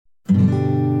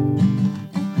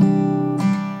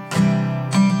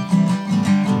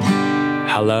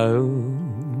Hello,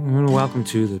 and welcome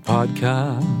to the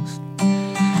podcast.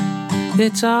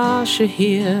 It's Asha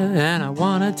here, and I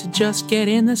wanted to just get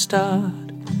in the start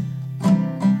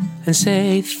and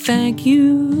say thank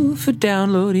you for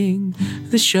downloading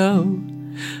the show.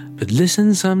 But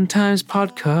listen, sometimes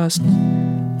podcasts,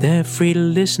 they're free to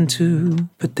listen to,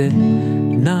 but they're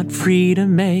not free to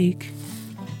make.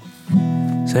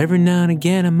 So every now and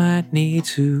again I might need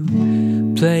to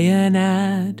play an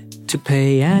ad to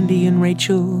pay Andy and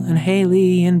Rachel and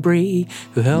Haley and Bree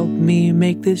who helped me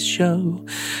make this show.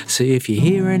 So if you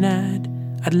hear an ad,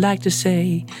 I'd like to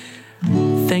say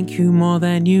thank you more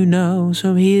than you know.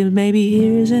 So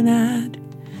here's an ad,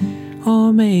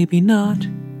 or maybe not.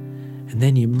 And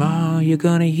then you're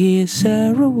gonna hear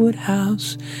Sarah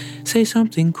Woodhouse say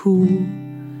something cool.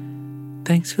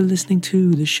 Thanks for listening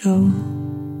to the show.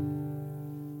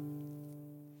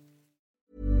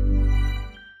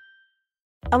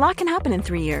 A lot can happen in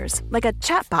 3 years, like a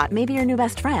chatbot may be your new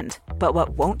best friend. But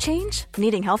what won't change?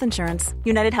 Needing health insurance.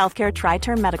 United Healthcare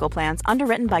Tri-Term Medical Plans,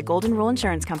 underwritten by Golden Rule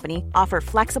Insurance Company, offer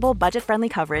flexible, budget-friendly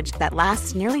coverage that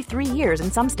lasts nearly 3 years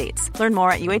in some states. Learn more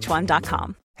at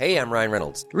uh1.com. Hey, I'm Ryan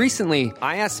Reynolds. Recently,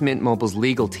 I asked Mint Mobile's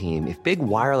legal team if big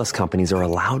wireless companies are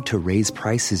allowed to raise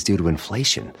prices due to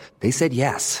inflation. They said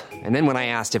yes. And then when I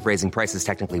asked if raising prices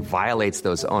technically violates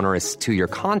those onerous 2-year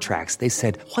contracts, they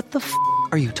said, "What the f***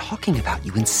 are you talking about,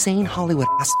 you insane Hollywood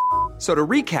ass?" So to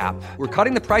recap, we're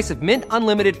cutting the price of Mint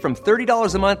Unlimited from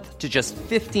 $30 a month to just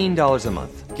 $15 a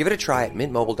month. Give it a try at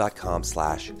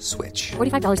mintmobile.com/switch.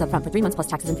 $45 up front for 3 months plus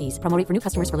taxes and fees. Promo rate for new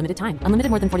customers for limited time. Unlimited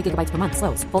more than 40 gigabytes per month.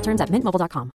 Slows full terms at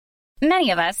mintmobile.com.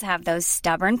 Many of us have those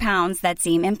stubborn pounds that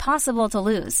seem impossible to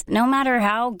lose, no matter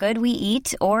how good we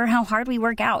eat or how hard we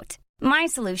work out. My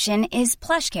solution is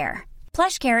PlushCare.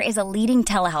 PlushCare is a leading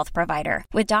telehealth provider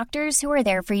with doctors who are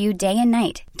there for you day and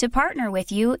night to partner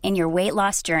with you in your weight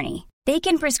loss journey. They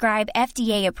can prescribe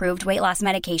FDA-approved weight loss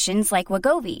medications like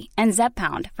Wegovy and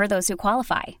Zepbound for those who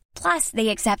qualify. Plus, they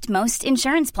accept most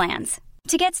insurance plans.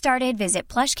 To get started, visit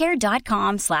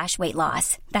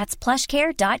plushcare.com/weightloss. That's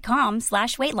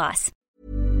plushcare.com/weightloss.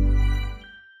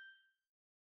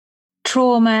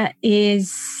 Trauma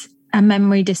is a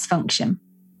memory dysfunction.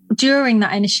 During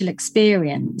that initial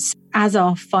experience, as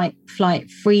our fight,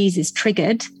 flight, freeze is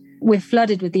triggered, we're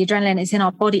flooded with the adrenaline. It's in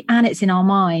our body and it's in our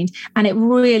mind, and it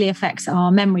really affects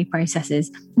our memory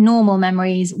processes. Normal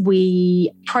memories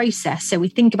we process, so we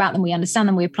think about them, we understand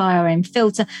them, we apply our own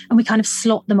filter, and we kind of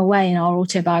slot them away in our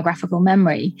autobiographical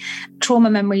memory. Trauma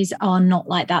memories are not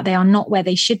like that. They are not where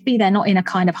they should be. They're not in a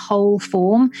kind of whole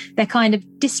form. They're kind of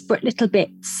disparate little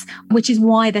bits, which is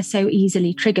why they're so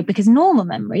easily triggered, because normal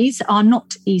memories are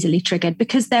not easily triggered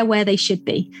because they're where they should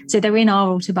be. So they're in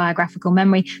our autobiographical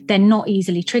memory. They're not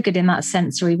easily triggered in that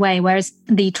sensory way, whereas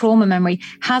the trauma memory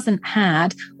hasn't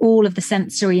had all of the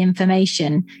sensory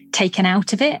information taken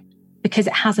out of it because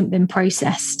it hasn't been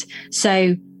processed.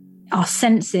 So our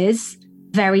senses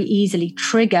very easily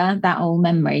trigger that old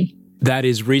memory. That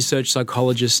is research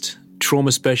psychologist,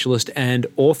 trauma specialist, and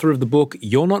author of the book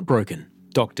You're Not Broken,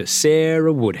 Dr.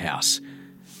 Sarah Woodhouse.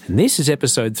 And this is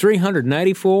episode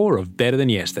 384 of Better Than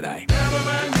Yesterday.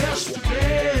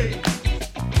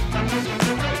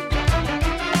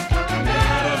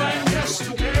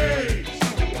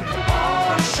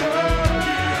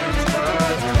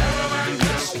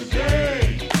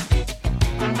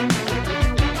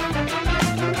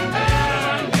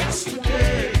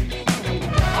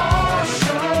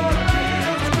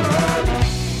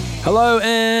 Hello,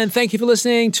 and thank you for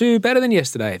listening to Better Than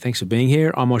Yesterday. Thanks for being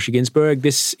here. I'm Osher Ginsberg.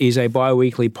 This is a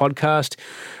bi-weekly podcast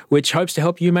which hopes to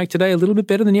help you make today a little bit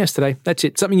better than yesterday. That's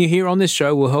it. Something you hear on this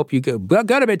show will help you go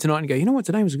to bed tonight and go, you know what,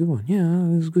 today was a good one.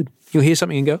 Yeah, it was good. You'll hear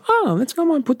something and go, I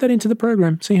might put that into the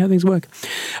program, see how things work.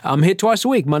 I'm here twice a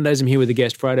week. Mondays I'm here with a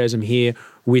guest. Fridays I'm here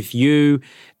with you.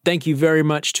 Thank you very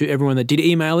much to everyone that did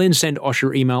email in. Send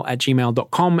Osher email at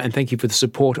gmail.com. And thank you for the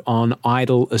support on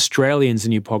Idle Australians, the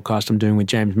new podcast I'm doing with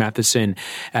James Matheson.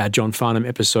 John Farnham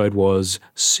episode was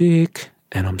sick,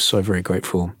 and I'm so very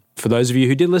grateful for those of you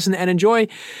who did listen and enjoy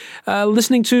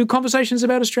listening to conversations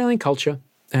about Australian culture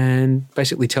and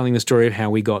basically telling the story of how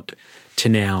we got to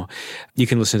now. You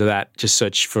can listen to that. Just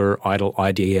search for Idle,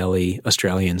 IDLE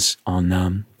Australians on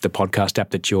the podcast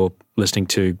app that you're listening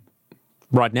to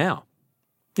right now.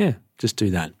 Yeah, just do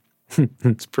that.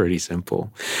 It's pretty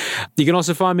simple. You can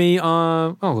also find me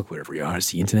on, wherever you are,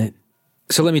 it's the internet.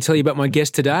 So let me tell you about my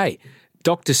guest today.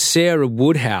 Dr. Sarah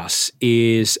Woodhouse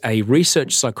is a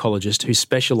research psychologist who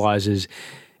specializes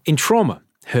in trauma.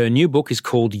 Her new book is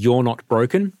called You're Not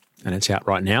Broken, and it's out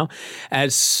right now.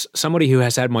 As somebody who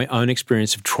has had my own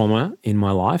experience of trauma in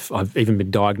my life, I've even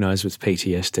been diagnosed with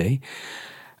PTSD.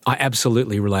 I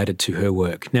absolutely related to her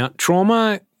work. Now,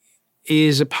 trauma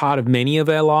is a part of many of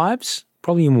our lives,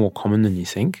 probably more common than you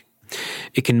think.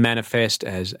 It can manifest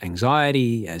as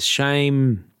anxiety, as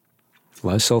shame,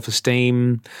 low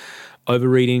self-esteem,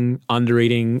 overeating,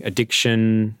 undereating,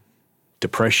 addiction,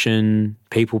 depression,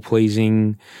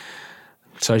 people-pleasing,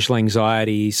 social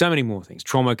anxiety, so many more things.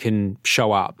 Trauma can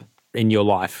show up in your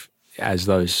life as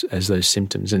those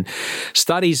symptoms. And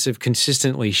studies have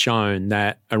consistently shown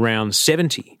that around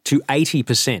 70 to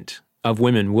 80% of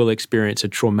women will experience a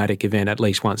traumatic event at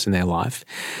least once in their life.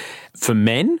 For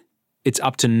men, it's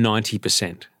up to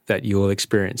 90% that you'll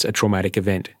experience a traumatic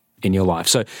event in your life.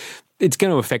 So it's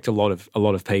going to affect a lot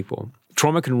of people.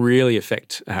 Trauma can really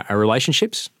affect our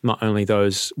relationships, not only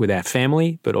those with our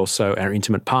family, but also our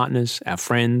intimate partners, our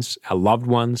friends, our loved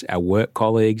ones, our work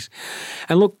colleagues.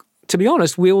 And look, to be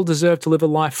honest, we all deserve to live a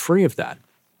life free of that.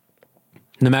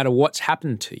 No matter what's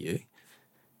happened to you,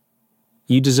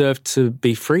 you deserve to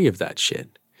be free of that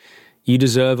shit. You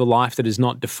deserve a life that is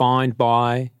not defined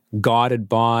by, guided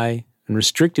by, and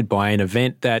restricted by an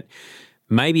event that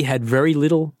maybe had very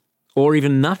little or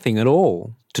even nothing at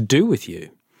all to do with you.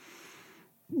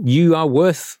 You are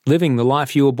worth living the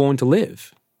life you were born to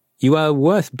live. You are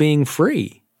worth being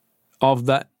free of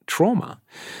that trauma,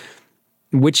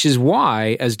 which is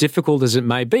why, as difficult as it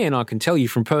may be, and I can tell you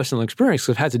from personal experience,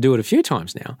 I've had to do it a few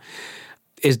times now,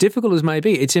 as difficult as it may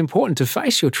be, it's important to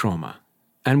face your trauma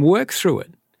and work through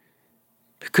it.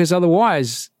 Because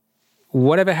otherwise,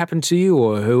 whatever happened to you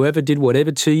or whoever did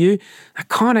whatever to you, that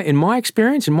kind of, in my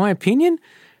experience, in my opinion,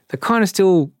 they kind of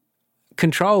still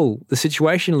control the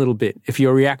situation a little bit if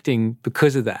you're reacting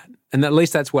because of that. And at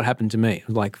least that's what happened to me.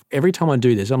 Like every time I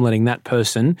do this, I'm letting that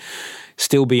person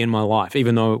still be in my life,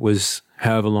 even though it was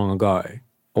however long ago,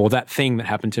 or that thing that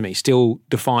happened to me still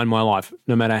define my life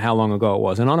no matter how long ago it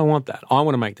was. And I don't want that. I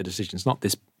want to make the decisions, not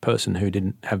this person who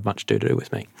didn't have much to do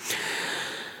with me.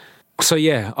 So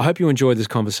yeah, I hope you enjoyed this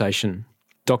conversation.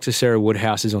 Dr. Sarah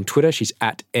Woodhouse is on Twitter. She's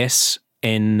at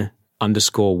SN_Woodhouse.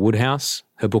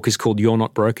 Her book is called You're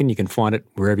Not Broken. You can find it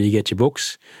wherever you get your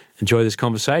books. Enjoy this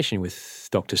conversation with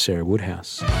Dr. Sarah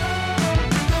Woodhouse.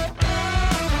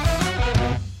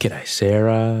 G'day,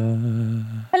 Sarah.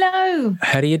 Hello.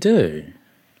 How do you do?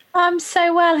 I'm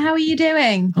so well. How are you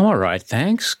doing? I'm all right,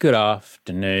 thanks. Good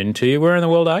afternoon to you. Where in the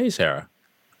world are you, Sarah?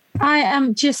 I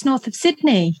am just north of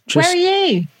Sydney. Where are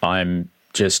you? I'm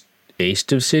just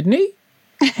east of Sydney.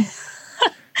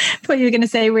 Thought you were going to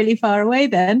say really far away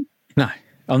then. No,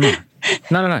 I'm not.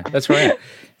 No. That's right.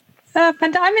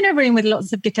 And I'm in a room with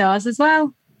lots of guitars as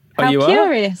well. How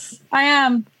curious. I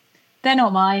am. They're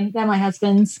not mine. They're my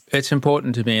husband's. It's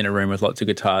important to be in a room with lots of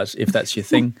guitars if that's your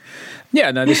thing.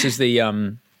 Yeah, no, this is the,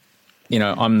 I'm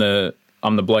the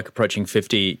bloke approaching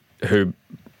 50 who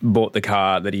bought the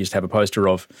car that he used to have a poster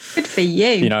of. Good for you.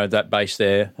 You know, that bass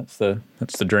there, that's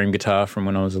the dream guitar from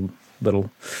when I was a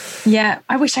little. Yeah,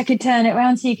 I wish I could turn it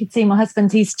around so you could see my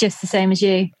husband. He's just the same as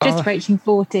you, just approaching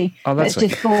 40. That's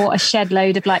just bought a shed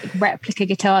load of like replica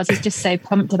guitars. He's just so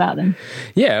pumped about them.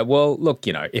 Yeah, well, look,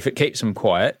 if it keeps them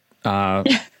quiet,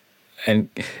 and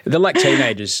they're like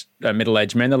teenagers,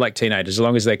 middle-aged men, they're like teenagers. As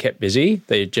long as they're kept busy,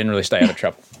 they generally stay out of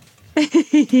trouble.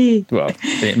 Well,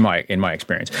 in my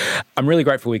experience. I'm really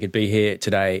grateful we could be here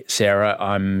today, Sarah.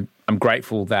 I'm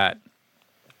grateful that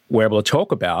we're able to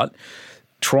talk about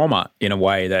trauma in a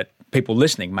way that people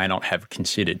listening may not have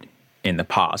considered in the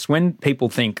past. When people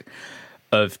think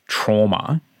of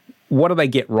trauma, what do they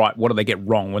get right? What do they get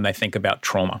wrong when they think about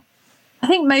trauma? I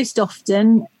think most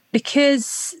often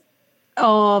because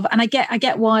of, and I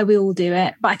get why we all do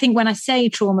it, but I think when I say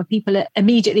trauma, people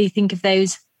immediately think of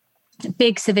those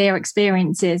big severe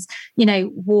experiences,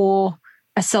 war,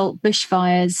 assault,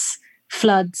 bushfires,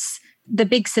 floods, the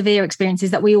big severe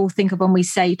experiences that we all think of when we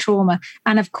say trauma.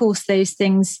 And of course, those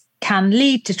things can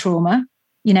lead to trauma,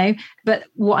 but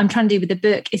what I'm trying to do with the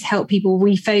book is help people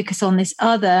refocus on this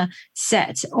other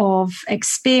set of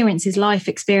experiences, life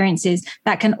experiences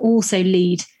that can also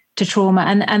lead to trauma.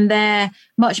 And they're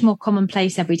much more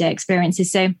commonplace everyday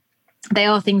experiences. So they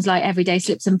are things like everyday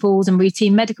slips and falls and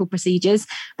routine medical procedures,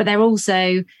 but they're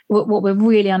also, what we're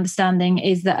really understanding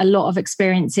is that a lot of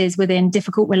experiences within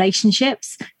difficult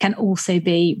relationships can also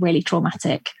be really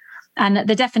traumatic. And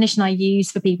the definition I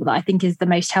use for people that I think is the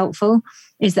most helpful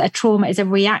is that a trauma is a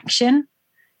reaction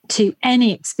to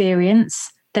any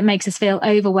experience that makes us feel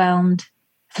overwhelmed,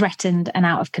 threatened, and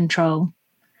out of control.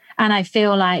 And I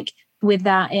feel like with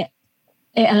that, it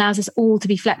allows us all to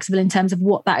be flexible in terms of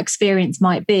what that experience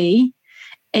might be.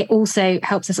 It also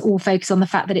helps us all focus on the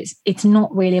fact that it's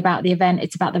not really about the event,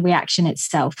 it's about the reaction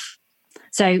itself.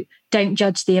 So don't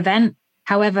judge the event.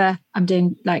 however, I'm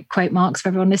doing like quote marks for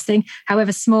everyone listening,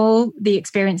 however small the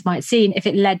experience might seem, if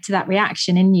it led to that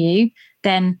reaction in you,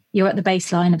 then you're at the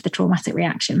baseline of the traumatic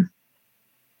reaction.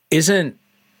 Isn't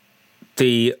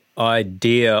the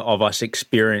idea of us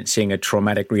experiencing a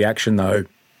traumatic reaction, though,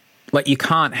 like you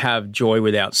can't have joy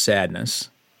without sadness.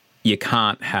 You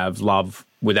can't have love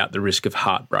without the risk of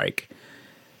heartbreak.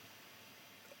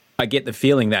 I get the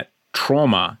feeling that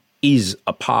trauma is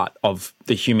a part of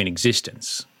the human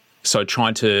existence. So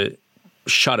trying to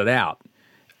shut it out,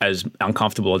 as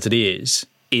uncomfortable as it is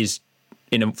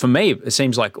for me, it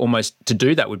seems like almost to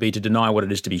do that would be to deny what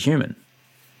it is to be human.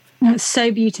 That's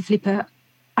so beautifully put.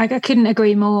 I couldn't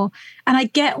agree more. And I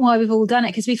get why we've all done it,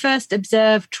 because we first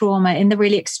observed trauma in the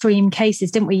really extreme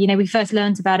cases, didn't we? You know, we first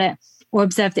learned about it or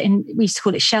observed it we used to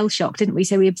call it shell shock, didn't we?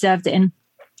 So we observed it in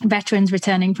veterans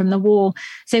returning from the war.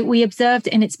 So we observed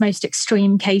it in its most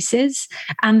extreme cases.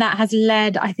 And that has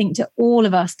led, I think, to all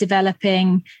of us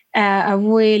developing a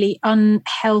really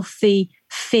unhealthy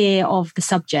fear of the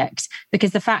subject,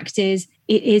 because the fact is,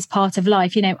 it is part of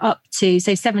life. You know, up to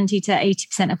 70 to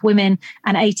 80% of women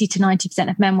and 80 to 90%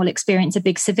 of men will experience a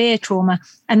big severe trauma.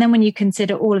 And then when you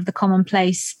consider all of the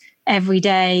commonplace,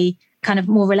 everyday, kind of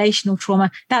more relational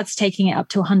trauma, that's taking it up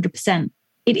to 100%.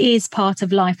 It is part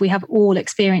of life. We have all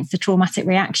experienced the traumatic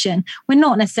reaction. We're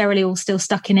not necessarily all still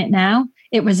stuck in it now.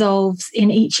 It resolves in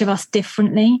each of us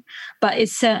differently, but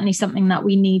it's certainly something that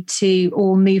we need to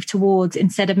all move towards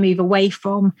instead of move away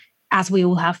from, as we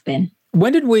all have been.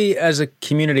 When did we as a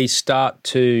community start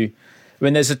to,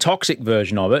 there's a toxic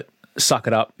version of it, suck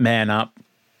it up, man up,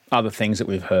 other things that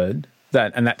we've heard,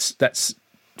 that's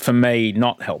for me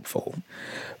not helpful.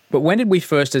 But when did we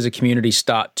first as a community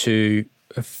start to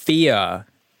fear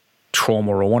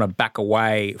trauma or want to back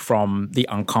away from the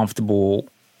uncomfortable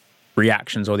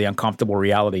reactions or the uncomfortable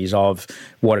realities of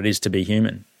what it is to be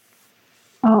human?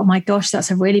 Oh my gosh,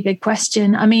 that's a really big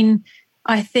question. I mean,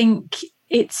 I think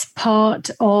it's part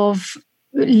of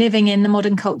living in the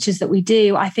modern cultures that we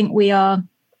do. I think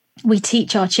we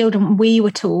teach our children, we were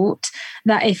taught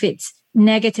that if it's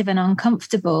negative and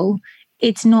uncomfortable,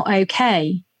 it's not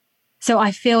okay. So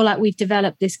I feel like we've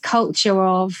developed this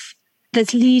culture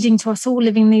that's leading to us all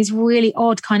living these really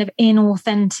odd kind of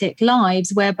inauthentic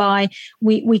lives whereby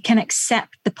we can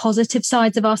accept the positive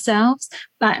sides of ourselves,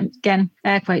 but again,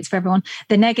 air quotes for everyone,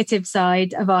 the negative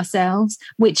side of ourselves,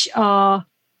 which are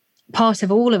part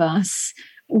of all of us.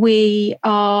 We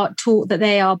are taught that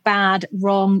they are bad,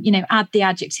 wrong, add the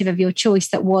adjective of your choice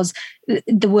that was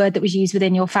the word that was used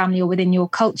within your family or within your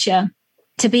culture,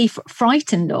 to be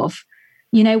frightened of,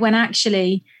 when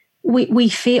actually we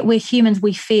feel, we're humans,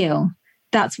 we feel.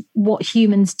 That's what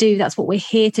humans do. That's what we're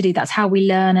here to do. That's how we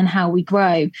learn and how we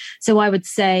grow. So I would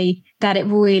say that it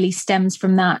really stems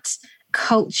from that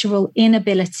cultural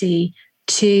inability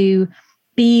to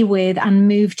be with and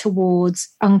move towards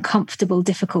uncomfortable,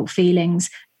 difficult feelings.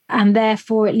 And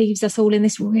therefore it leaves us all in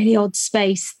this really odd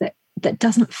space that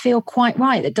doesn't feel quite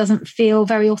right, that doesn't feel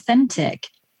very authentic.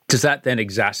 Does that then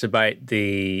exacerbate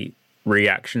the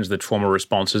reactions, the trauma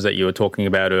responses that you were talking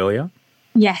about earlier?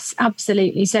 Yes,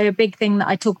 absolutely. So a big thing that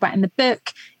I talk about in the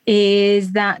book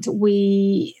is that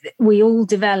we all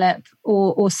develop,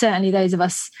 or certainly those of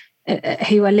us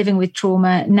who are living with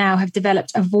trauma now have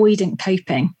developed avoidant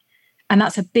coping. And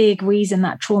that's a big reason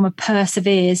that trauma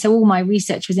perseveres. So all my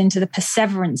research was into the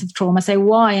perseverance of trauma. So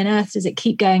why on earth does it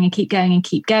keep going and keep going and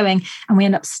keep going? And we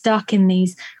end up stuck in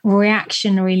these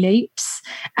reactionary loops.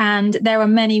 And there are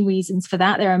many reasons for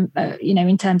that. There are,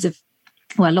 in terms of,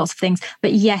 lots of things.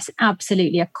 But yes,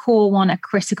 absolutely. A core one, a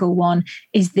critical one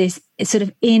is this sort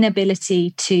of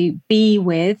inability to be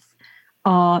with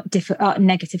our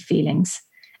negative feelings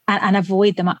and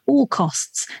avoid them at all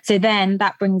costs. So then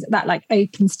that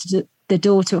opens to the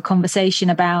door to a conversation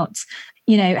about,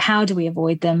 how do we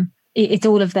avoid them? It's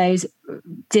all of those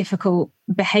difficult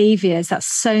behaviors that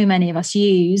so many of us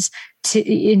use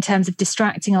in terms of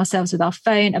distracting ourselves with our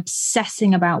phone,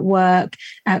 obsessing about work,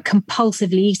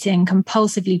 compulsively eating,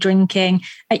 compulsively drinking,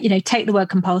 take the word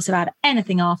compulsive out,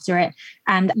 anything after it.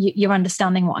 And you're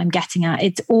understanding what I'm getting at.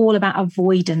 It's all about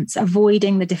avoidance,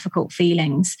 avoiding the difficult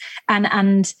feelings.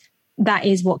 And that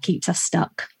is what keeps us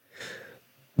stuck.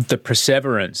 The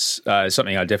perseverance is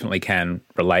something I definitely can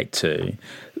relate to.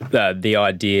 The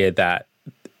idea that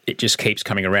it just keeps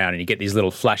coming around and you get these little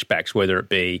flashbacks, whether it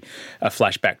be a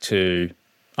flashback to,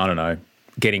 I don't know,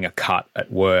 getting a cut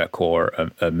at work or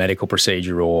a medical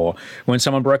procedure, or when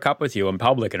someone broke up with you in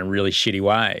public in a really shitty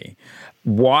way.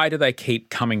 Why do they keep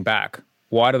coming back?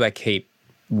 Why do they keep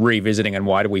revisiting, and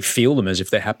why do we feel them as if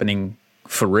they're happening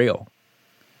for real?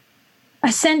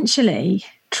 Essentially,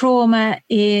 trauma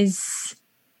is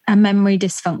a memory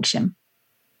dysfunction.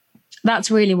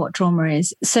 That's really what trauma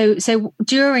is. So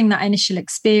during that initial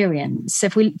experience,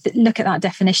 if we look at that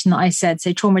definition that I said,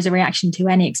 so trauma is a reaction to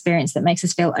any experience that makes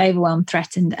us feel overwhelmed,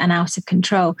 threatened, and out of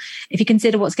control. If you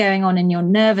consider what's going on in your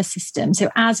nervous system, so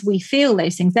as we feel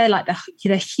those things, they're like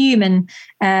the human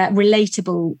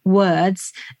relatable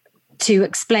words to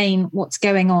explain what's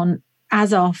going on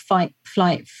as our fight,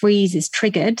 flight, freeze is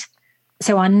triggered.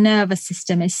 So our nervous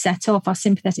system is set off, our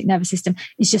sympathetic nervous system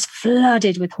is just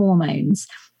flooded with hormones.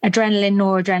 Adrenaline,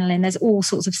 noradrenaline, there's all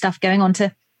sorts of stuff going on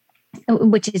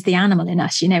which is the animal in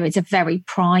us. It's a very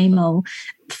primal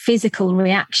physical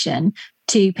reaction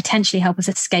to potentially help us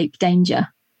escape danger,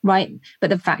 right? But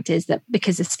the fact is that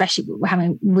because especially we're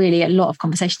having really a lot of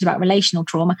conversations about relational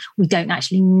trauma, we don't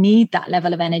actually need that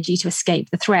level of energy to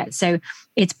escape the threat. So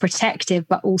it's protective,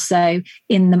 but also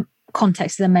in the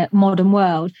context of the modern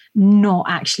world, not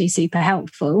actually super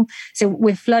helpful. So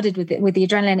we're flooded with it, with the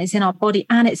adrenaline. It's in our body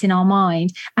and it's in our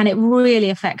mind, and it really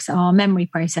affects our memory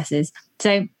processes.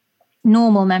 So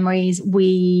normal memories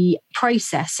we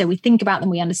process. So we think about them,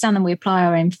 we understand them, we apply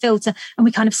our own filter, and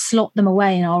we kind of slot them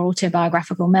away in our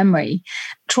autobiographical memory.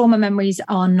 Trauma memories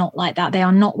are not like that. They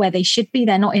are not where they should be.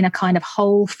 They're not in a kind of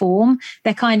whole form.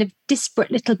 They're kind of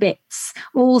disparate little bits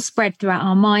all spread throughout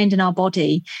our mind and our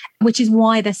body, which is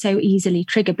why they're so easily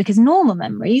triggered, because normal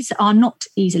memories are not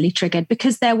easily triggered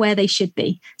because they're where they should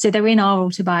be. So they're in our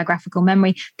autobiographical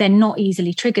memory. They're not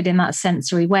easily triggered in that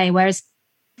sensory way, whereas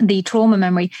the trauma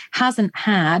memory hasn't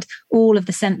had all of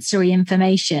the sensory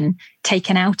information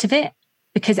taken out of it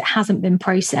because it hasn't been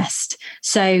processed.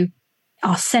 So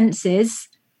our senses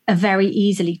are very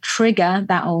easily trigger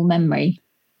that old memory.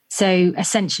 So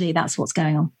essentially that's what's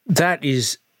going on. That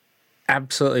is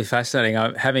absolutely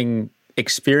fascinating. Having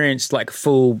experienced like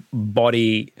full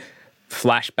body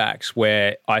flashbacks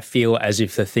where I feel as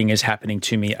if the thing is happening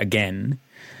to me again,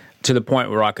 to the point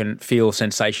where I can feel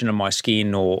sensation on my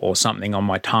skin or something on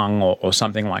my tongue or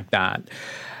something like that.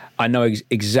 I know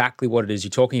exactly what it is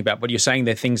you're talking about, but you're saying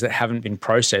they're things that haven't been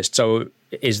processed. So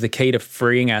is the key to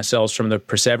freeing ourselves from the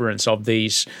perseverance of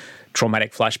these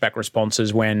traumatic flashback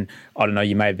responses when, I don't know,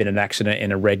 you may have been in an accident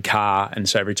in a red car, and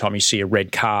so every time you see a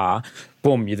red car,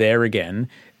 boom, you're there again.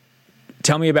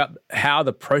 Tell me about how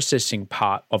the processing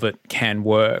part of it can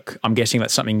work. I'm guessing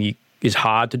that's something is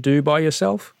hard to do by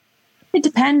yourself? It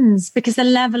depends, because the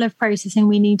level of processing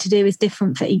we need to do is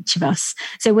different for each of us.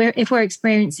 So if we're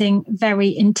experiencing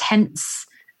very intense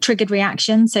triggered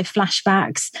reactions, so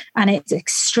flashbacks, and it's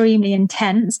extremely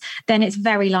intense, then it's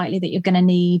very likely that you're going to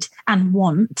need and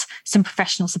want some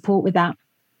professional support with that.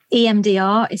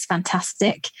 EMDR is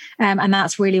fantastic, and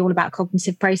that's really all about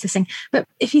cognitive processing. But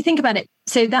if you think about it,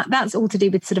 so that's all to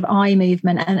do with sort of eye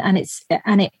movement, and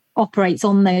it operates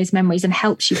on those memories and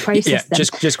helps you process them.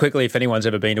 Just quickly, if anyone's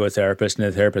ever been to a therapist and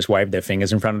the therapist waved their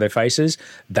fingers in front of their faces,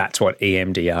 that's what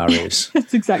EMDR is.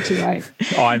 That's exactly right.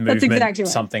 Eye movement, exactly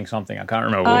right. something. I can't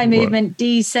remember. Eye movement,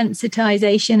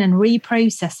 desensitization and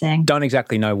reprocessing. Don't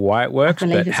exactly know why it works,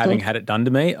 but having had it done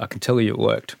to me, I can tell you it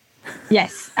worked.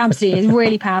 Yes, absolutely. It's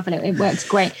really powerful. It works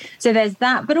great. So there's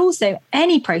that, but also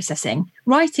any processing.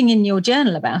 Writing in your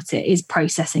journal about it is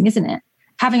processing, isn't it?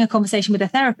 Having a conversation with a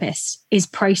therapist is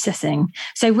processing.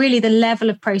 So really the level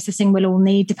of processing we'll all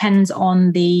need depends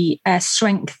on the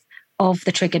strength of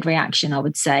the triggered reaction, I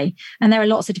would say. And there are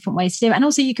lots of different ways to do it. And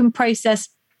also you can process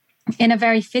in a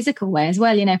very physical way as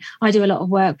well. I do a lot of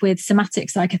work with somatic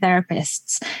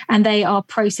psychotherapists, and they are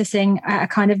processing at a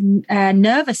kind of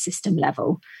nervous system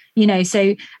level.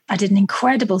 So I did an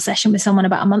incredible session with someone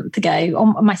about a month ago,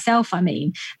 on myself,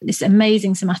 this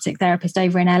amazing somatic therapist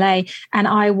over in LA. And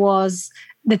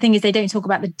the thing is, they don't talk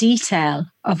about the detail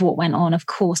of what went on, of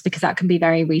course, because that can be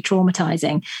very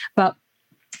re-traumatizing. But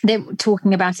they're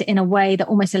talking about it in a way that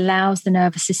almost allows the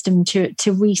nervous system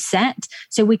to reset.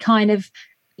 So we kind of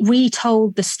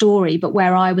retold the story, but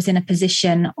where I was in a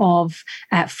position of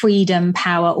freedom,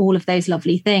 power, all of those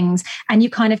lovely things. And you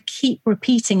kind of keep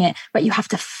repeating it, but you have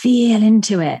to feel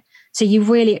into it. So you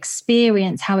really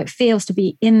experience how it feels to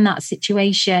be in that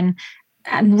situation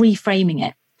and reframing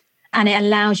it. And it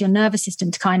allows your nervous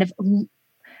system to kind of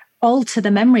alter the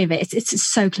memory of it. It's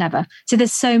so clever. So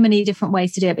there's so many different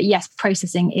ways to do it. But yes,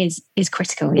 processing is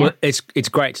critical. Yeah. Well, it's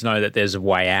great to know that there's a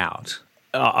way out.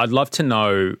 I'd love to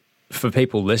know, for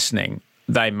people listening,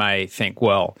 they may think,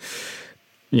 well,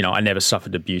 I never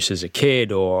suffered abuse as a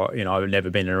kid, or, I've never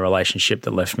been in a relationship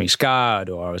that left me scarred,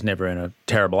 or I was never in a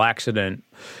terrible accident.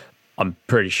 I'm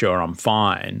pretty sure I'm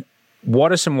fine.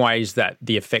 What are some ways that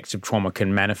the effects of trauma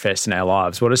can manifest in our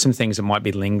lives? What are some things that might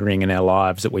be lingering in our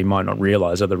lives that we might not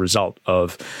realize are the result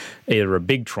of either a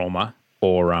big trauma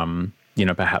or,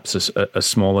 perhaps a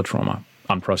smaller trauma,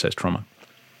 unprocessed trauma?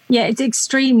 Yeah, it's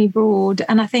extremely broad.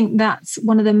 And I think that's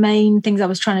one of the main things I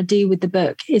was trying to do with the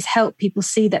book, is help people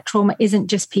see that trauma isn't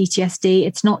just PTSD.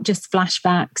 It's not just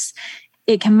flashbacks.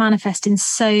 It can manifest in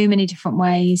so many different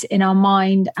ways in our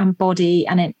mind and body,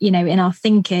 and in our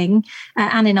thinking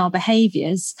and in our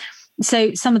behaviors.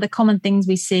 So some of the common things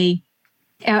we see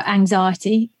are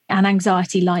anxiety and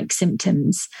anxiety-like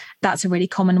symptoms. That's a really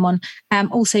common one.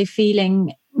 Also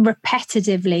feeling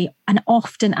repetitively and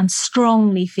often and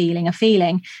strongly feeling a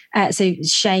feeling. So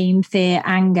shame, fear,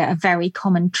 anger are very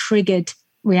common triggered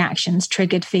reactions,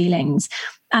 triggered feelings.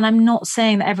 And I'm not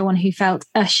saying that everyone who felt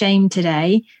ashamed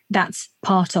today, that's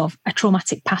part of a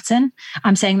traumatic pattern.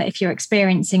 I'm saying that if you're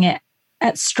experiencing it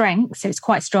at strength, so it's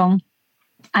quite strong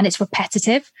and it's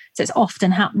repetitive, so it's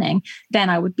often happening, then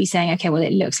I would be saying, okay, well,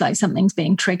 it looks like something's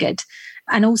being triggered.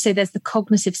 And also there's the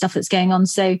cognitive stuff that's going on.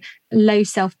 So low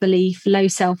self-belief, low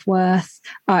self-worth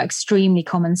are extremely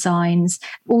common signs.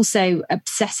 Also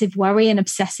obsessive worry and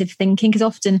obsessive thinking, because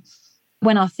often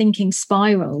when our thinking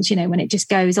spirals, when it just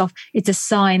goes off, it's a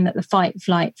sign that the fight,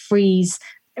 flight, freeze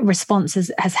response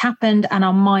has happened and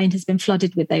our mind has been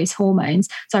flooded with those hormones.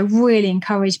 So I really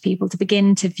encourage people to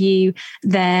begin to view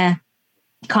their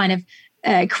kind of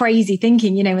crazy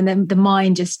thinking, when the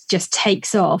mind just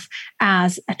takes off,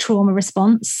 as a trauma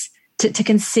response, to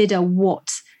consider what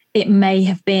it may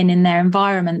have been in their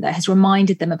environment that has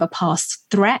reminded them of a past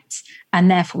threat and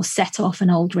therefore set off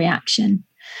an old reaction.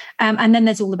 And then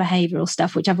there's all the behavioral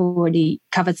stuff, which I've already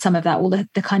covered some of that, all the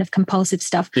kind of compulsive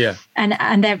stuff. Yeah.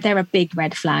 And they're a big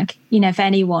red flag. If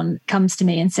anyone comes to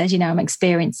me and says, I'm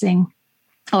experiencing,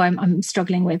 or I'm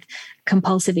struggling with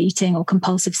compulsive eating or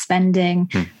compulsive spending,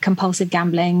 compulsive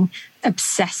gambling,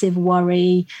 obsessive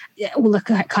worry, all the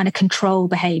kind of control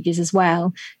behaviors as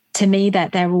well, to me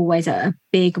that they're always a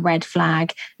big red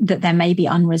flag that there may be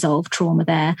unresolved trauma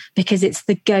there, because it's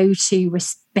the go-to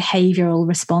behavioral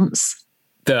response.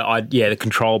 The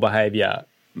control behavior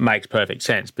makes perfect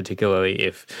sense, particularly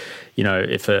if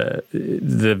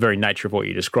the very nature of what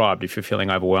you described, if you're feeling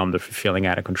overwhelmed, if you're feeling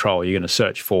out of control, you're going to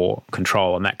search for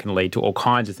control, and that can lead to all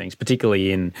kinds of things,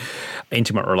 particularly in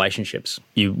intimate relationships.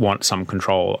 You want some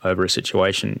control over a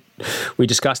situation. We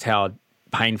discussed how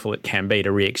painful it can be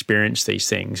to re-experience these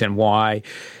things, and why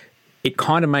it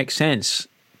kind of makes sense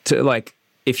to,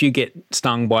 if you get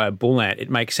stung by a bull ant, it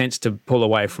makes sense to pull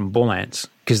away from bull ants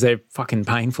because they're fucking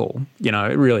painful. It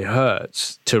really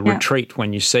hurts to retreat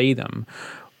when you see them.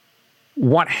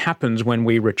 What happens when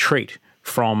we retreat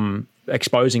from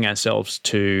exposing ourselves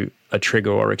to a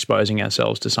trigger or exposing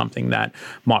ourselves to something that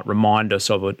might remind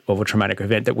us of a traumatic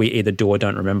event that we either do or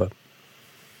don't remember?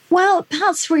 Well,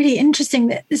 that's really interesting.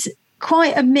 There's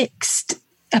quite a mixed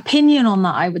opinion on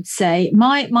that, I would say.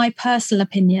 My personal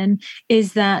opinion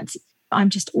is that I'm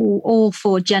just all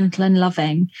for gentle and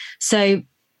loving. So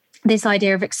this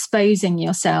idea of exposing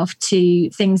yourself to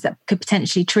things that could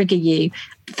potentially trigger you,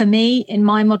 for me, in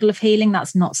my model of healing,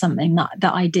 that's not something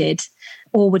that I did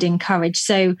or would encourage.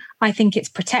 So I think it's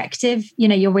protective.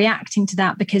 You're reacting to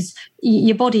that because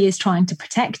your body is trying to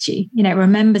protect you. It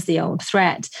remembers the old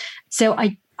threat. So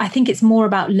I think it's more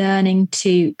about learning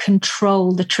to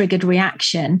control the triggered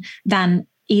reaction than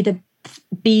either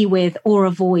be with or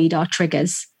avoid our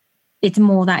triggers. It's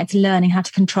more that it's learning how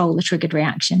to control the triggered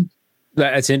reaction.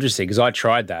 That's interesting, because I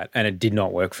tried that and it did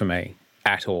not work for me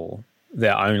at all.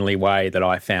 The only way that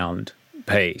I found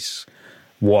peace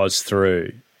was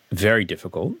through very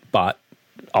difficult, but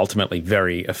ultimately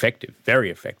very effective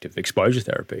exposure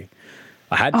therapy.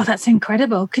 That's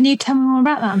incredible. Can you tell me more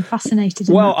about that? I'm fascinated.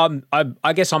 Well,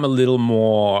 I guess I'm a little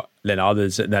more than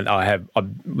others. That I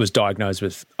was diagnosed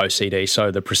with OCD,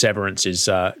 so the perseverance is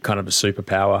kind of a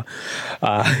superpower,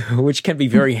 which can be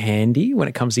very handy when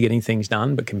it comes to getting things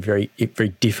done, but can be very, very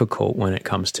difficult when it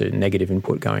comes to negative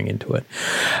input going into it.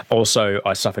 Also,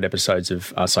 I suffered episodes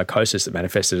of psychosis that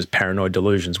manifested as paranoid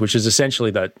delusions, which is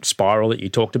essentially that spiral that you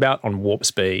talked about on warp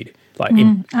speed.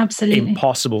 Absolutely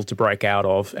impossible to break out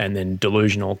of, and then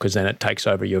delusional, because then it takes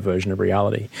over your version of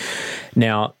reality.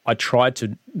 Now, I tried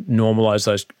to normalize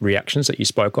those reactions that you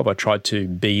spoke of. I tried to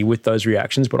be with those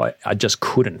reactions, but I just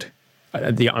couldn't.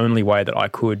 The only way that I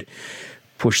could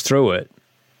push through it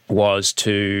was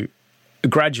to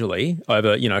gradually,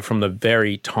 over, from the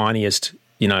very tiniest,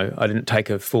 I didn't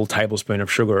take a full tablespoon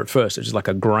of sugar at first. It was like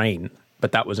a grain,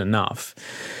 but that was enough.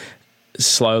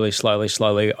 Slowly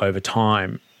over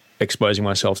time, exposing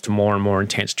myself to more and more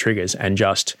intense triggers and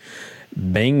just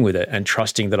being with it and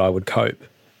trusting that I would cope.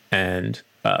 And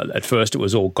at first it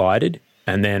was all guided,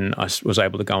 and then I was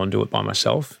able to go and do it by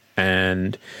myself.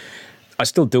 And I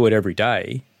still do it every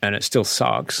day, and it still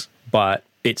sucks, but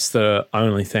it's the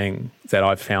only thing that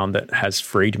I've found that has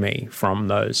freed me from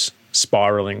those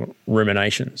spiraling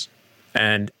ruminations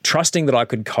and trusting that I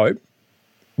could cope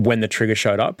when the trigger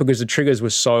showed up, because the triggers were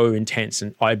so intense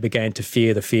and I began to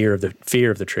fear the fear of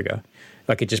the trigger.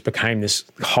 Like it just became this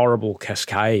horrible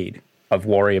cascade of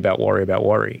worry about worry about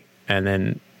worry, and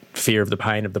then fear of the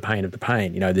pain of the pain of the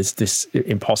pain. You know, there's this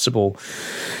impossible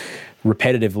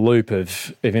repetitive loop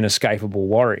of inescapable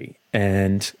worry,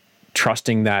 and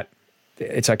trusting that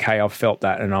it's okay, I've felt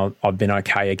that and I've been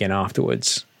okay again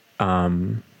afterwards.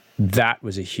 That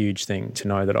was a huge thing, to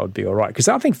know that I'd be all right. Because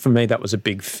I think for me that was a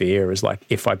big fear, is like,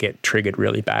 if I get triggered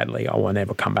really badly, I will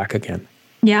never come back again.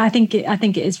 Yeah, I think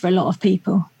it is for a lot of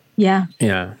people. Yeah.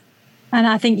 Yeah. And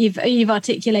I think you've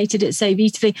articulated it so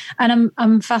beautifully. And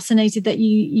I'm fascinated that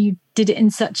you did it in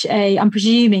such a, I'm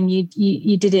presuming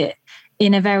you did it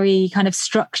in a very kind of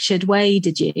structured way,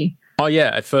 did you? Oh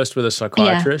yeah, at first with a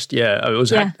psychiatrist. Yeah, it was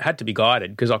had to be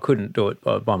guided because I couldn't do it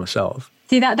by myself.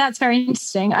 See, that's very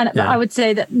interesting. And I would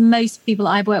say that most people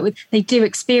I've worked with, they do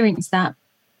experience that.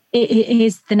 It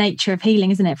is the nature of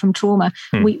healing, isn't it, from trauma?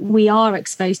 We are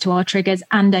exposed to our triggers,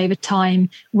 and over time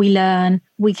we learn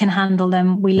we can handle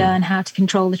them. We learn how to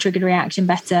control the triggered reaction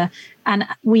better, and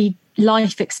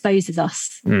life exposes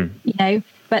us, you know.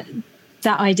 But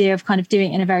that idea of kind of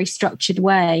doing it in a very structured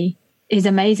way is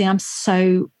amazing. I'm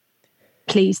so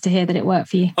pleased to hear that it worked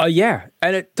for you. Oh yeah,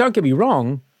 and don't get me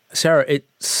wrong, Sarah, it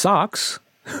sucks.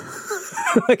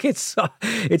 Like it's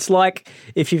like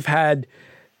if you've had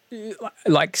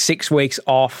like 6 weeks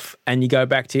off and you go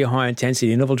back to your high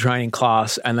intensity interval training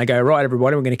class and they go, right,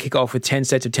 everybody, we're going to kick off with 10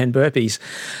 sets of 10 burpees.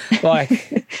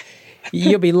 Like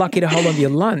you'll be lucky to hold on to your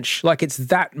lunch. Like it's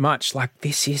that much, like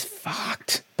this is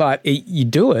fucked. But you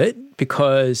do it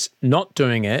because not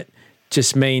doing it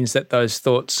just means that those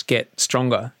thoughts get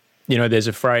stronger. You know, there's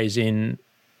a phrase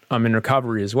I'm in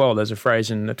recovery as well. There's a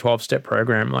phrase in the 12-step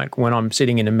program, like when I'm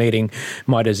sitting in a meeting,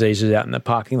 my disease is out in the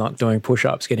parking lot doing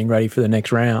push-ups, getting ready for the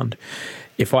next round.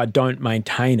 If I don't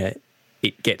maintain it,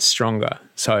 it gets stronger.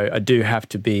 So I do have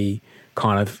to be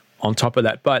kind of on top of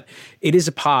that. But it is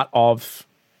a part of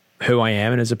who I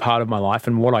am and is a part of my life,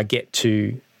 and what I get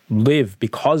to live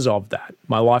because of that.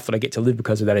 My life that I get to live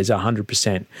because of that is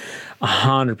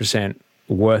 100%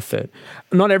 worth it.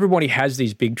 Not everybody has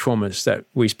these big traumas that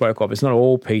we spoke of. It's not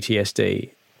all PTSD.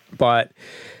 But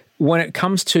when it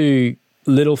comes to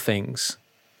little things,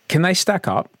 can they stack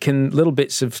up? Can little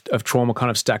bits of trauma kind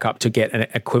of stack up to get an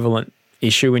equivalent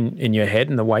issue in your head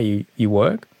and the way you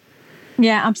work?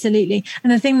 Yeah, absolutely.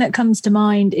 And the thing that comes to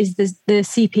mind is the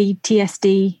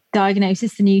CPTSD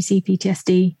diagnosis, the new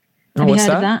CPTSD. Have you heard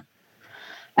of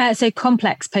that? So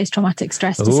complex post-traumatic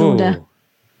stress disorder.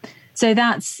 So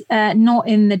that's not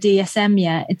in the DSM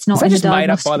yet. It's not in the diagnostic. Is that just made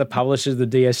up by the publishers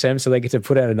of the DSM so they get to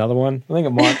put out another one? I think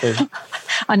it might be.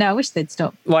 I know. I wish they'd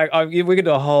stop. Like we could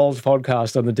do a whole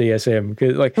podcast on the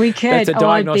DSM. Like we could. That's a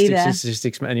Diagnostic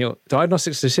Statistics Manual.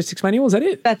 Diagnostic Statistics Manual. Is that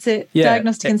it? That's it. Yeah.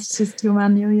 Diagnostic and Statistical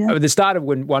Manual. Yeah. It started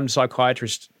when one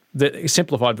psychiatrist. The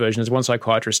simplified version is one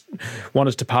psychiatrist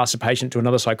wanted to pass a patient to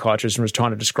another psychiatrist and was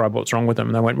trying to describe what's wrong with them.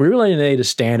 And they went, we really need a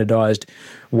standardized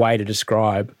way to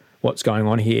describe what's going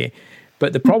on here.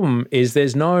 But the problem is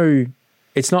it's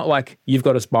not like you've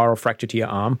got a spiral fracture to your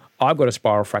arm, I've got a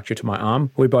spiral fracture to my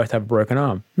arm, we both have a broken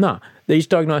arm. No, these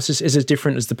diagnoses is as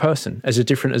different as the person, as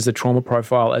different as the trauma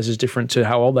profile, as different to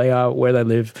how old they are, where they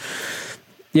live.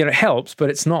 You know, it helps, but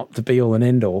it's not the be all and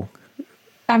end all.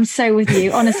 I'm so with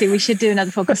you. Honestly, we should do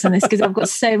another podcast on this because I've got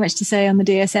so much to say on the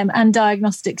DSM and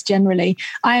diagnostics generally.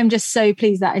 I am just so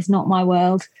pleased that is not my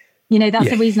world. You know, that's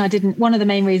the reason one of the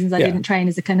main reasons I didn't train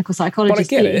as a clinical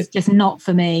psychologist. It's just not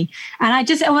for me. And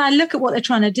when I look at what they're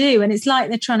trying to do, and it's like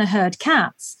they're trying to herd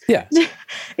cats. Yeah.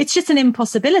 It's just an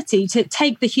impossibility to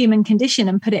take the human condition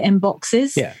and put it in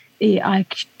boxes. Yeah. I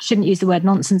shouldn't use the word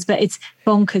nonsense, but it's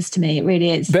bonkers to me. It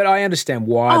really is. But I understand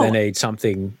why they need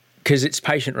something, because it's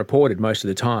patient reported most of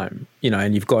the time, you know,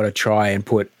 and you've got to try and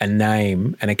put a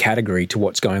name and a category to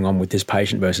what's going on with this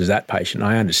patient versus that patient.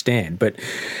 I understand, but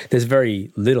there's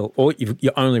very little, or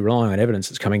you're only relying on evidence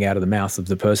that's coming out of the mouth of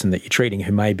the person that you're treating,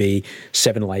 who may be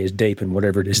 7 layers deep in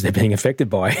whatever it is they're being affected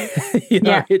by.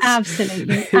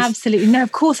 Absolutely. No,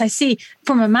 of course, I see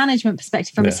from a management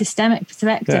perspective, from a systemic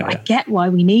perspective, I get why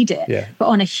we need it. Yeah. But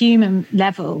on a human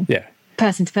level,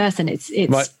 person to person, it's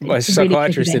my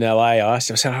psychiatrist in LA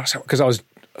asked, I said, because I was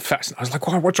fascinated, I was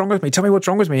like, what's wrong with me? Tell me what's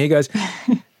wrong with me. He goes,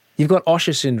 you've got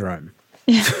Usher syndrome.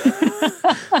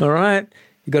 All right.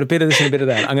 You've got a bit of this and a bit of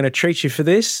that. I'm going to treat you for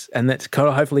this, and that's kind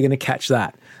of hopefully going to catch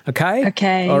that. Okay?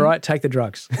 Okay. All right, take the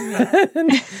drugs.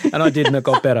 And I did, and it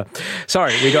got better.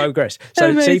 Sorry, we digress.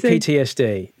 So Amazing.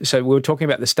 CPTSD. So we were talking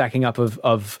about the stacking up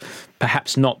of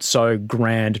perhaps not so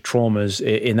grand traumas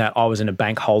in that I was in a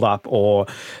bank hold-up or,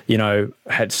 you know,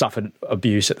 had suffered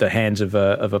abuse at the hands of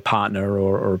a partner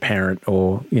or a parent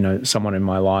or, you know, someone in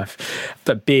my life.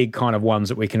 The big kind of ones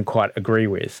that we can quite agree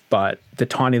with, but the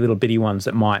tiny little bitty ones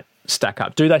that might stack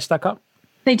up. Do they stack up?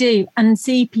 They do. And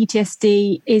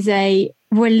CPTSD is a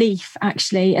relief,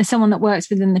 actually. As someone that works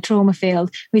within the trauma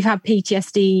field, we've had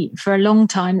PTSD for a long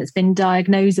time that's been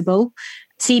diagnosable.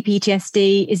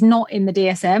 CPTSD is not in the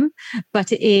DSM,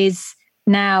 but it is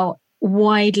now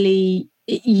widely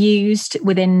used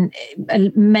within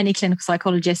many clinical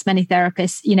psychologists, many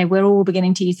therapists. You know, we're all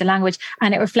beginning to use the language,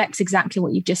 and it reflects exactly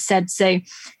what you've just said. So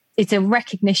it's a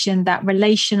recognition that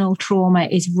relational trauma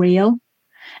is real,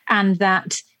 and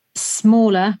that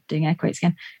smaller, doing air quotes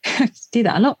again, do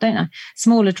that a lot, don't I?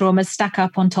 Smaller traumas stack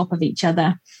up on top of each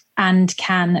other and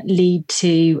can lead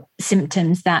to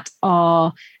symptoms that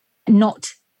are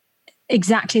not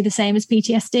exactly the same as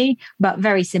PTSD, but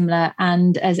very similar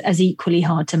and as equally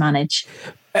hard to manage.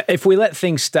 If we let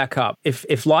things stack up,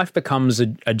 if life becomes a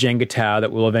Jenga tower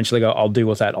that will eventually go, I'll deal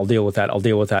with that, I'll deal with that, I'll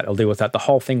deal with that, I'll deal with that, the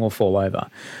whole thing will fall over.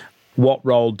 What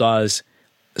role does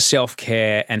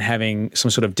self-care and having some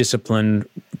sort of disciplined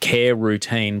care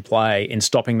routine play in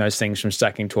stopping those things from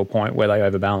stacking to a point where they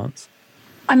overbalance?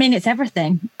 I mean, it's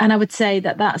everything. And I would say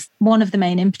that that's one of the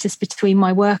main impetus between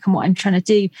my work and what I'm trying to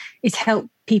do is help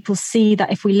people see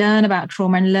that if we learn about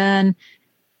trauma and learn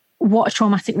what a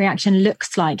traumatic reaction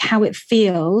looks like, how it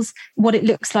feels, what it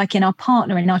looks like in our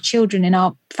partner, in our children, in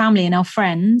our family, in our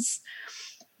friends,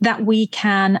 that we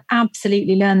can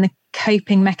absolutely learn the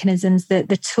coping mechanisms,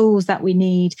 the tools that we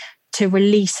need to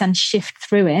release and shift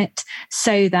through it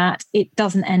so that it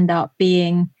doesn't end up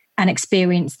being an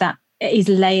experience that is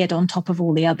layered on top of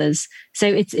all the others. So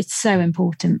it's so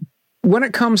important. When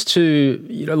it comes to,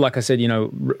 you know, like I said, you know,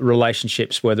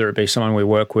 relationships, whether it be someone we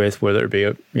work with, whether it be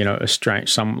a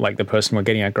strange, some like the person we're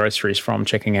getting our groceries from,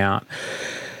 checking out,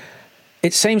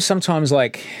 it seems sometimes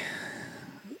like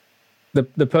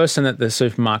the person at the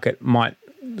supermarket might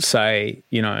say,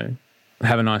 you know,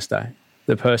 have a nice day.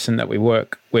 The person that we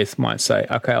work with might say,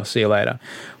 okay, I'll see you later.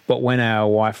 But when our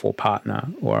wife or partner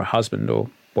or a husband or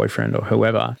boyfriend or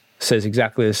whoever says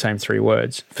exactly the same three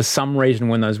words, for some reason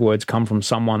when those words come from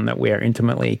someone that we are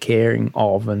intimately caring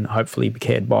of and hopefully be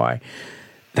cared by,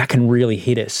 that can really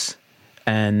hit us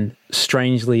and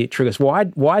strangely trigger us.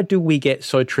 Why do we get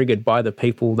so triggered by the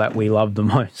people that we love the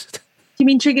most? You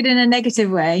mean triggered in a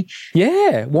negative way?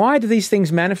 Yeah. Why do these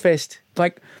things manifest?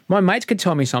 Like my mates could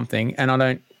tell me something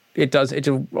and it's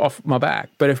off my back.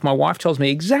 But if my wife tells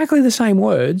me exactly the same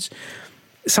words,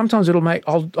 sometimes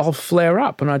I'll flare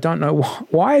up and I don't know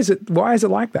why is it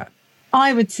like that?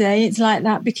 I would say it's like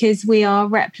that because we are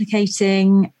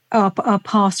replicating our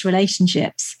past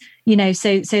relationships. You know,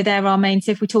 so they're our main.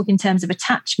 So if we talk in terms of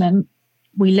attachment,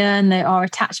 we learn that our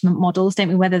attachment models, don't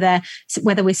we? Whether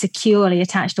we're securely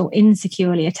attached or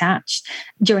insecurely attached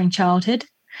during childhood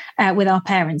with our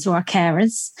parents or our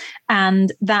carers,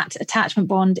 and that attachment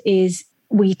bond is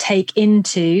we take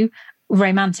into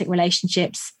romantic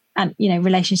relationships and, you know,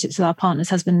 relationships with our partners,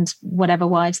 husbands, whatever,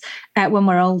 wives, when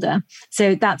we're older.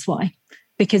 So that's why,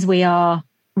 because we are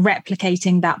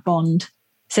replicating that bond.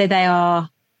 So they are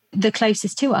the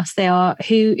closest to us. They are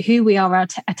who we are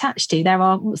attached to. They're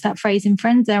our, what's that phrase in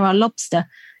Friends? They're our lobster,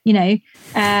 you know.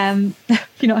 Have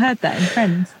you not heard that in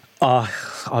Friends?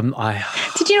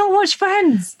 Did you not watch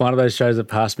Friends? One of those shows that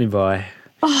passed me by.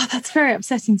 Oh, that's very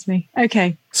upsetting to me.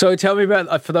 Okay. So tell me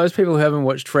about, for those people who haven't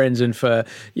watched Friends and for,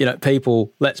 you know,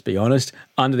 people, let's be honest,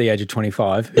 under the age of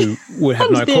 25 who would have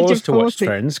no cause to watch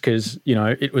Friends because, you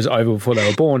know, it was over before they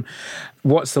were born.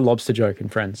 What's the lobster joke in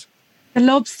Friends? The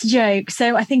lobster joke.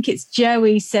 So I think it's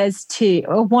Joey says to,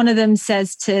 or one of them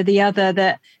says to the other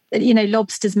that, you know,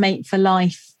 lobsters mate for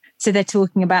life. So they're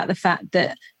talking about the fact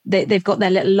that they've got their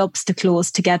little lobster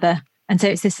claws together. And so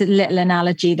it's this little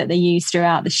analogy that they use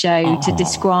throughout the show to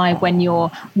describe when you're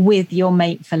with your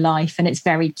mate for life. And it's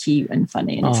very cute and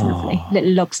funny and it's lovely.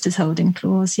 Little lobsters holding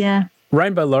claws, yeah.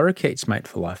 Rainbow lorikeets mate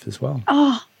for life as well.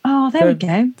 Oh, there we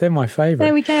go. They're my favourite.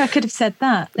 There we go. I could have said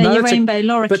that. They're your rainbow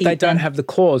lorikeet. But they don't have the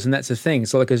claws, and that's the thing.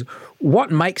 So, like,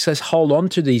 what makes us hold on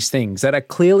to these things that are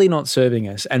clearly not serving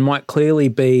us and might clearly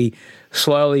be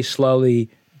slowly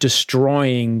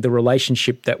destroying the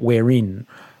relationship that we're in?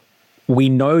 We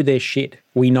know they're shit.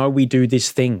 We know we do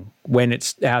this thing when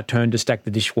it's our turn to stack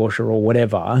the dishwasher or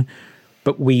whatever.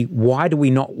 but why do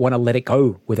we not want to let it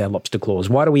go with our lobster claws?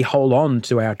 Why do we hold on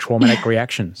to our traumatic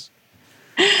reactions?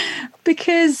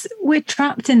 Because we're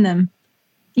trapped in them.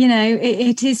 You know,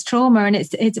 it is trauma, and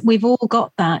it's we've all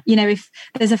got that. You know, if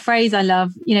there's a phrase I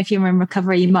love, you know, if you're in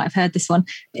recovery, you might have heard this one.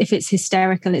 If it's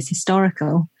hysterical, it's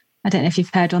historical. I don't know if you've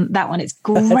heard on that one. It's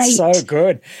great. That's so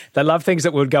good. They love things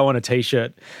that would go on a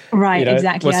T-shirt. Right, you know,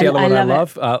 exactly. What's the other one I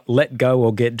love? It. Let go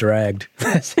or get dragged.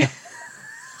 I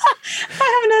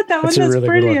haven't heard that one. That's really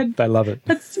brilliant. They love it.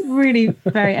 That's really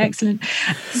very excellent.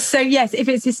 So yes, if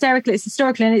it's hysterical, it's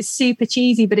historical, and it's super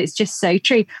cheesy, but it's just so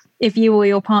true. If you or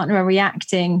your partner are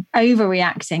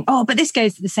overreacting, but this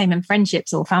goes to the same in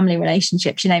friendships or family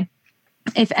relationships, you know,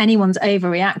 if anyone's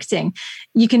overreacting,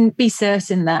 you can be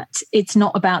certain that it's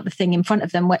not about the thing in front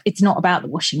of them. It's not about the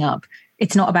washing up.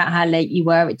 It's not about how late you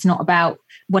were. It's not about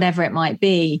whatever it might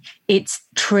be. It's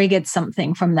triggered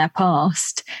something from their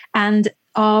past. And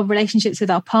our relationships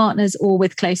with our partners or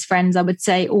with close friends, I would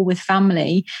say, or with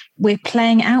family, we're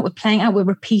playing out, we're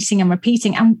repeating and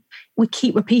repeating, and we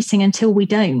keep repeating until we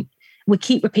don't. We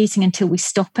keep repeating until we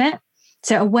stop it.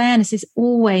 So awareness is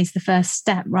always the first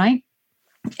step, right?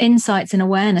 Insights and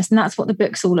awareness. And that's what the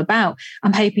book's all about.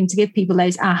 I'm hoping to give people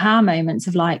those aha moments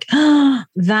of like,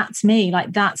 that's me,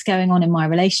 like that's going on in my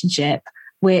relationship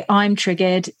where I'm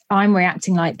triggered, I'm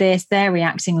reacting like this, they're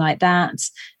reacting like that,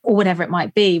 or whatever it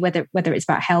might be, whether it's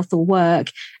about health or work,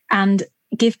 and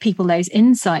give people those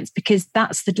insights, because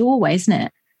that's the doorway, isn't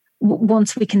it?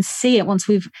 Once we can see it,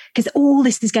 because all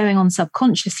this is going on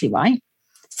subconsciously, right?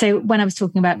 So when I was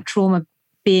talking about trauma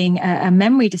being a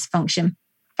memory dysfunction,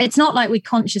 it's not like we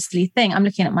consciously think, I'm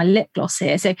looking at my lip gloss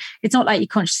here. So it's not like you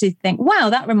consciously think, wow,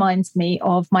 that reminds me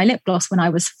of my lip gloss when I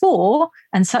was 4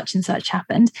 and such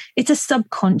happened. It's a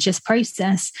subconscious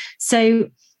process. So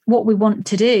what we want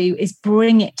to do is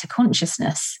bring it to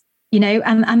consciousness, you know,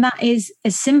 and that is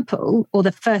as simple, or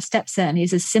the first step certainly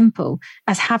is as simple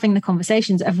as having the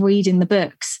conversations, of reading the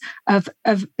books, of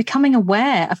becoming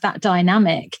aware of that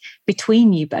dynamic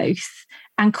between you both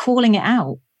and calling it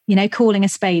out. You know, calling a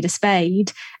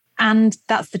spade. And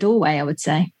that's the doorway, I would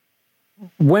say.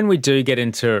 When we do get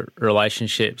into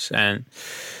relationships, and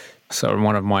so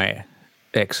one of my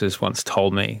exes once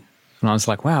told me, and I was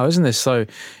like, wow, isn't this so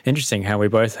interesting how we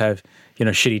both have, you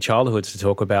know, shitty childhoods to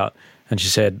talk about? And she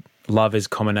said, love is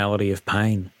commonality of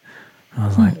pain. I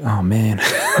was like, oh, man.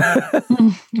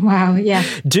 Wow, yeah.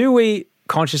 Do we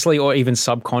consciously or even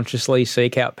subconsciously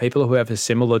seek out people who have a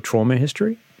similar trauma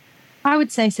history? I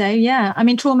would say so, yeah. I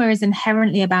mean, trauma is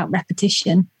inherently about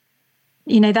repetition.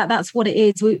 You know, that's what it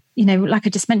is. We, you know, like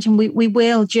I just mentioned, we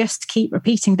will just keep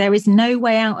repeating. There is no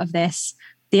way out of this.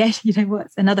 You know,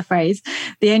 what's another phrase?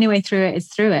 The only way through it is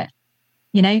through it.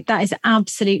 You know, that is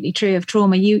absolutely true of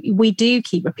trauma. We do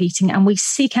keep repeating, and we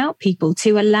seek out people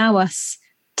to allow us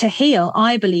to heal.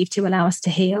 I believe to allow us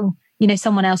to heal. You know,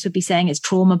 someone else would be saying it's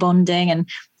trauma bonding, and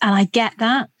I get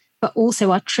that. But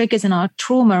also our triggers and our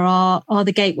trauma are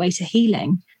the gateway to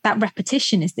healing. That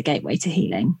repetition is the gateway to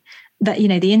healing. That, you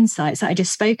know, the insights that I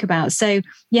just spoke about. So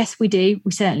yes, we do.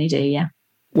 We certainly do, yeah.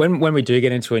 When we do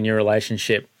get into a new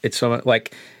relationship, it's sort of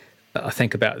like, I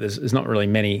think about, there's not really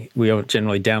many, we all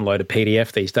generally download a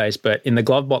PDF these days, but in the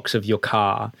glove box of your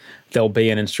car, there'll be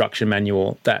an instruction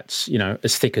manual that's, you know,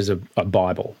 as thick as a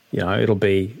Bible. You know, it'll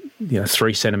be, you know,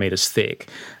 3 centimeters thick,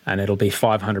 and it'll be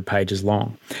 500 pages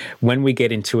long. When we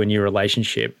get into a new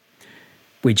relationship,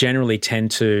 we generally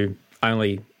tend to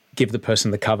only give the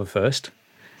person the cover first,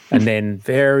 and then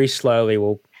very slowly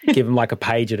we'll give them like a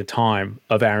page at a time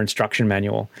of our instruction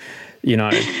manual, you know,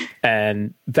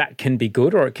 and that can be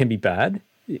good or it can be bad.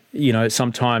 You know,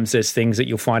 sometimes there's things that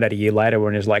you'll find out a year later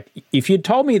when it's like, if you'd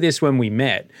told me this when we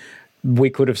met,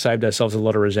 we could have saved ourselves a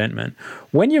lot of resentment.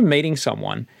 When you're meeting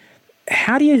someone,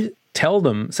 how do you tell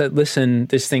them, so listen,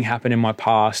 this thing happened in my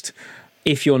past.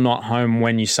 If you're not home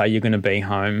when you say you're going to be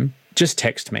home, just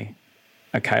text me.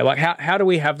 Okay, like how do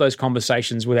we have those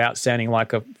conversations without sounding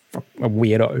like a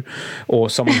weirdo or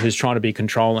someone who's trying to be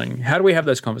controlling? How do we have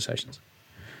those conversations?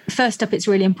 First up, it's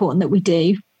really important that we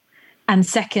do. And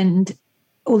second,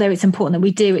 although it's important that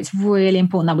we do, it's really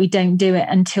important that we don't do it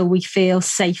until we feel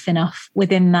safe enough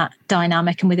within that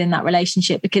dynamic and within that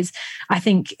relationship. Because I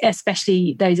think,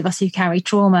 especially those of us who carry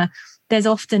trauma, there's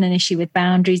often an issue with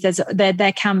boundaries.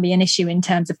 There can be an issue in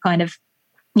terms of kind of,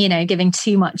 you know, giving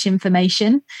too much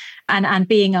information and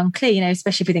being unclear, you know,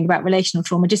 especially if we think about relational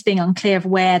trauma, just being unclear of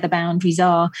where the boundaries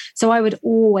are. So I would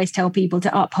always tell people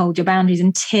to uphold your boundaries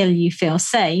until you feel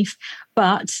safe.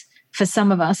 But for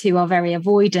some of us who are very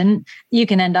avoidant, you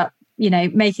can end up, you know,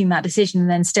 making that decision and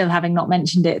then still having not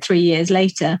mentioned it 3 years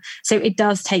later. So it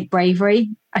does take bravery.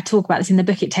 I talk about this in the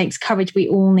book, it takes courage. We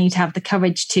all need to have the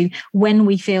courage to, when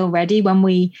we feel ready, when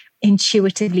we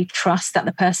intuitively trust that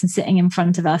the person sitting in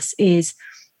front of us is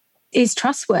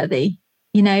trustworthy,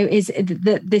 is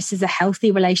that this is a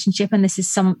healthy relationship and this is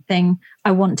something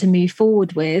I want to move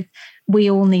forward with.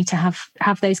 We all need to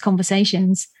have those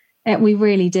conversations. We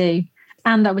really do.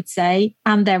 And I would say,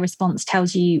 and their response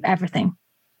tells you everything.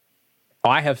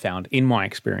 I have found in my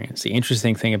experience, the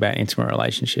interesting thing about intimate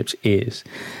relationships is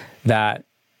that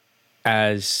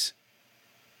as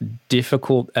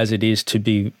difficult as it is to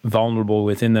be vulnerable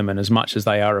within them and as much as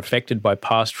they are affected by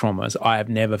past traumas, I have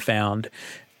never found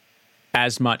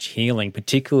as much healing,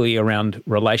 particularly around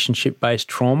relationship-based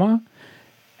trauma,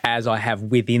 as I have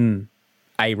within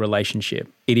a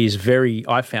relationship. It is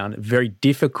I found it very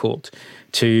difficult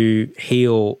to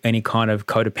heal any kind of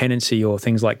codependency or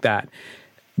things like that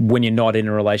when you're not in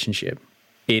a relationship.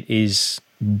 It is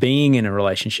being in a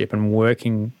relationship and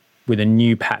working with a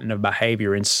new pattern of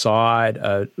behavior inside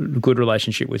a good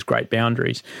relationship with great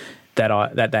boundaries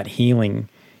that healing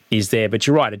is there. But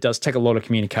you're right, it does take a lot of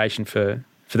communication for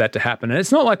that to happen. And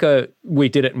it's not like we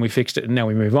did it and we fixed it and now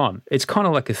we move on. It's kind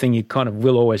of like a thing you kind of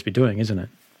will always be doing, isn't it?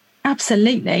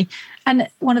 Absolutely. And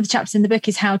one of the chapters in the book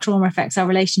is how trauma affects our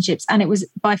relationships. And it was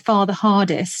by far the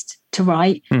hardest to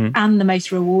write and the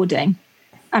most rewarding.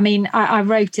 I mean, I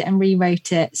wrote it and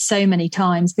rewrote it so many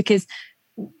times because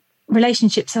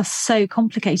relationships are so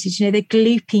complicated. They're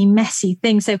gloopy, messy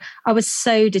things. So I was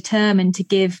so determined to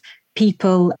give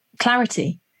people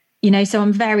clarity. So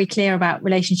I'm very clear about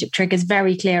relationship triggers,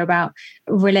 very clear about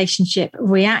relationship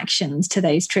reactions to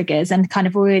those triggers and kind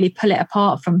of really pull it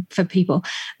apart for people.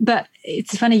 But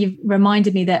it's funny, you've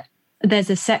reminded me that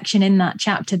there's a section in that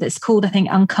chapter that's called, I think,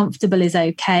 Uncomfortable is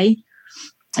Okay.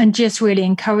 And just really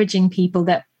encouraging people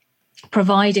that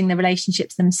providing the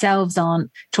relationships themselves aren't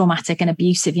traumatic and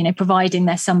abusive, providing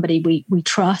there's somebody we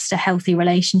trust, a healthy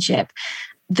relationship,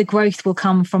 the growth will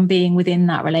come from being within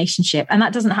that relationship. And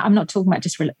that doesn't, I'm not talking about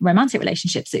just romantic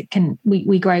relationships.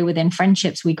 We grow within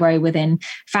friendships, we grow within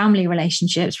family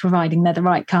relationships, providing they're the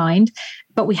right kind,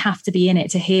 but we have to be in it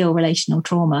to heal relational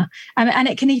trauma. And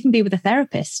it can even be with a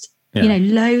therapist. Yeah.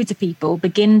 Loads of people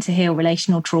begin to heal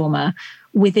relational trauma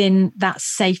within that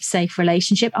safe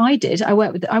relationship. I did. I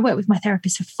worked with my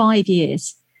therapist for 5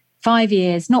 years. 5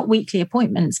 years, not weekly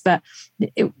appointments, but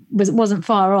it wasn't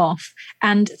far off.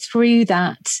 And through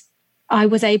that, I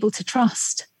was able to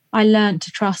trust. I learned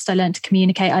to trust. I learned to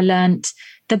communicate. I learned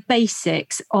the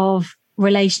basics of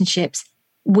relationships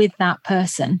with that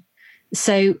person.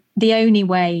 So the only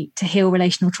way to heal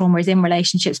relational trauma is in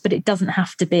relationships, but it doesn't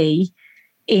have to be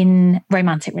in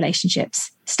romantic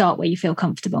relationships. Start where you feel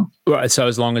comfortable. Right. So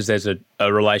as long as there's a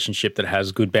relationship that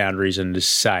has good boundaries and is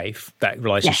safe, that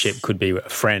relationship could be a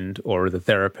friend or the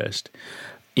therapist.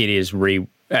 It is,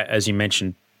 as you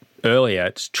mentioned earlier,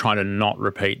 it's trying to not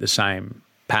repeat the same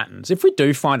patterns. If we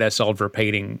do find ourselves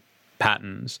repeating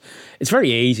patterns, it's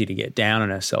very easy to get down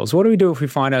on ourselves. What do we do if we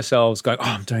find ourselves going,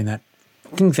 I'm doing that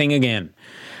fucking thing again?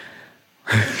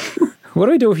 What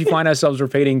do we do if you find ourselves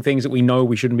repeating things that we know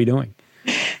we shouldn't be doing?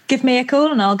 Give me a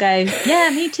call and I'll go, yeah,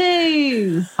 me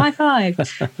too. High five.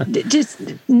 Just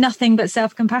nothing but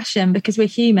self-compassion, because we're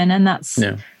human and that's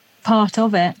part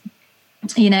of it.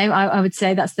 I would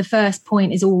say that's the first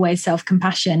point, is always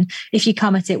self-compassion. If you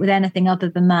come at it with anything other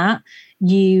than that,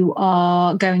 you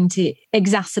are going to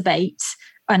exacerbate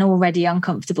an already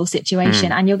uncomfortable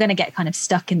situation and you're going to get kind of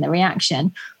stuck in the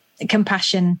reaction.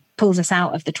 Compassion pulls us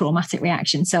out of the traumatic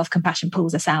reaction. Self-compassion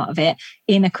pulls us out of it.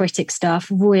 Inner critic stuff,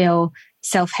 real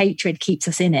self-hatred keeps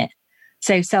us in it.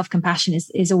 So self-compassion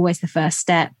is always the first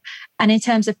step. And in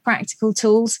terms of practical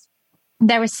tools,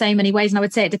 there are so many ways. And I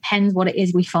would say it depends what it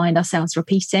is we find ourselves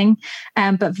repeating.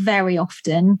 But very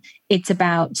often it's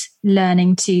about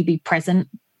learning to be present,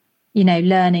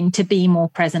 learning to be more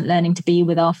present, learning to be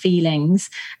with our feelings.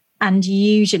 And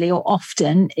usually or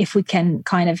often, if we can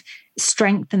kind of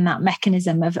strengthen that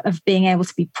mechanism of being able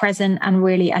to be present and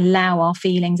really allow our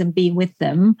feelings and be with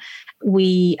them,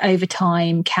 we over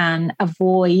time can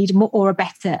avoid more, or are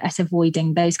better at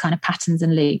avoiding those kind of patterns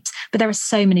and loops. But there are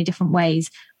so many different ways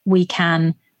we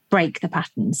can break the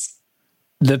patterns.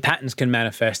 The patterns can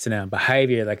manifest in our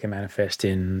behaviour. They can manifest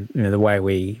in the way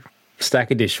we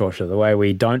stack a dishwasher, the way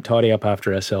we don't tidy up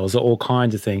after ourselves, all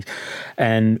kinds of things.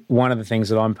 And one of the things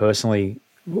that I'm personally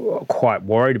quite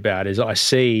worried about is I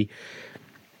see,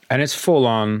 and it's full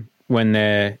on when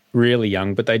they're really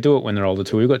young, but they do it when they're older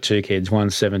too. We've got 2 kids,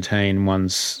 one's 17,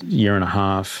 one's a year and a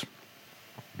half.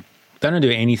 They don't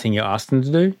do anything you ask them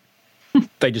to do.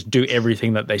 They just do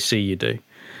everything that they see you do.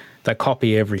 They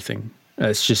copy everything.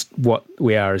 It's just what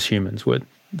we are as humans.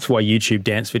 That's why YouTube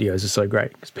dance videos are so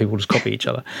great, because people just copy each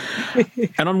other.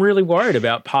 And I'm really worried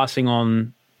about passing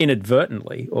on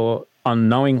inadvertently or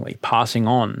unknowingly passing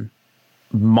on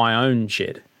my own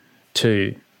shit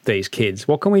to these kids.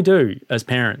 What can we do as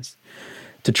parents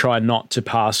to try not to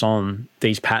pass on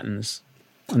these patterns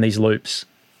and these loops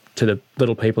to the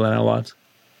little people in our lives?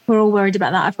 We're all worried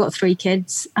about that. I've got 3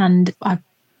 kids, and I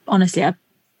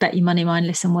bet you money mine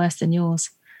listen worse than yours.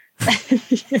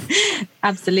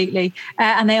 Absolutely.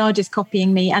 And they are just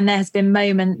copying me. And there has been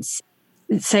moments.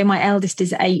 So my eldest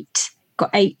is 8,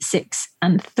 got 8, 6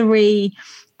 and 3.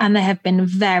 And there have been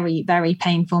very, very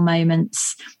painful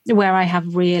moments where I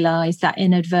have realized that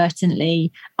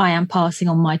inadvertently I am passing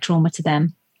on my trauma to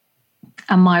them.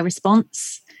 And my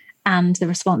response, and the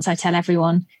response I tell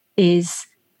everyone, is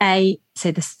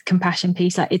so this compassion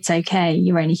piece, like, it's okay,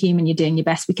 you're only human, you're doing your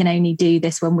best, we can only do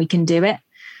this when we can do it.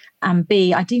 And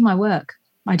B, I do my work,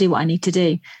 I do what I need to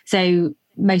do. So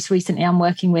most recently I'm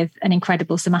working with an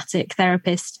incredible somatic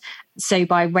therapist. So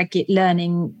by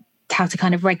learning how to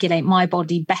kind of regulate my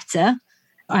body better,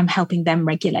 I'm helping them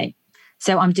regulate.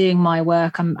 So I'm doing my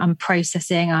work, I'm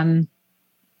processing,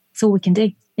 it's all we can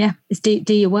do. Yeah, it's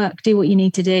do your work, do what you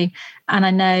need to do. And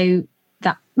I know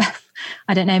that,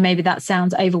 I don't know, maybe that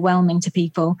sounds overwhelming to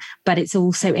people, but it's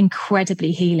also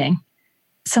incredibly healing.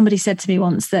 Somebody said to me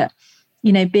once that,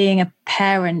 being a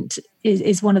parent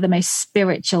is one of the most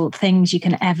spiritual things you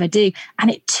can ever do.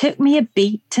 And it took me a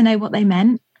beat to know what they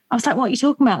meant. I was like, what are you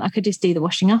talking about? I could just do the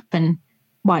washing up and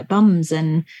wipe bums.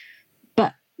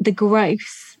 But the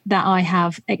growth that I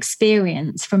have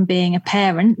experienced from being a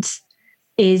parent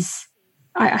is,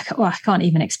 I can't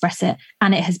even express it.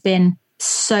 And it has been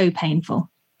so painful,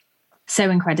 so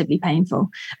incredibly painful.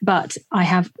 But I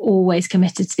have always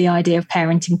committed to the idea of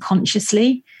parenting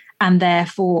consciously, and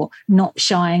therefore not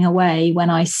shying away when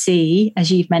I see,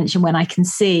 as you've mentioned, when I can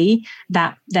see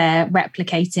that they're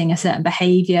replicating a certain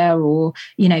behavior or,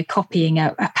 copying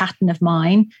a pattern of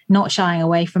mine, not shying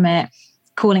away from it,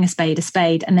 calling a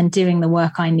spade, and then doing the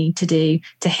work I need to do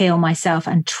to heal myself,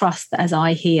 and trust that as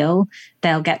I heal,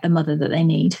 they'll get the mother that they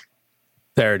need.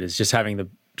 There it is, just having the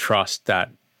trust that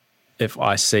if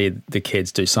I see the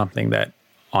kids do something that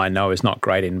I know is not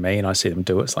great in me and I see them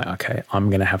do it, it's like, okay, I'm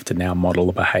going to have to now model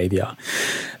the behavior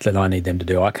that I need them to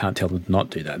do. I can't tell them to not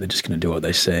do that. They're just going to do what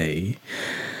they see.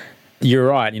 You're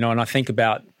right, and I think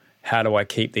about how do I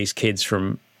keep these kids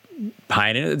from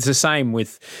pain? And it's the same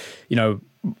with,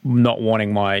 not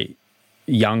wanting my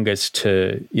youngest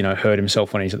to, hurt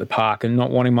himself when he's at the park, and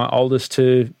not wanting my oldest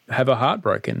to have a heart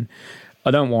broken.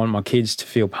 I don't want my kids to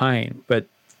feel pain, but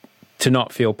to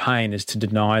not feel pain is to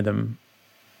deny them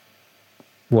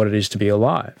what it is to be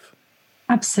alive.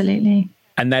 Absolutely.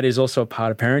 And that is also a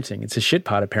part of parenting. It's a shit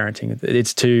part of parenting.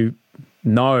 It's to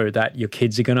know that your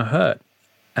kids are going to hurt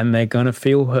and they're going to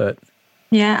feel hurt.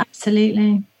 Yeah,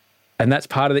 absolutely. And that's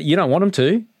part of it. You don't want them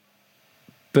to,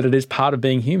 but it is part of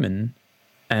being human.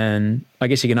 And I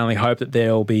guess you can only hope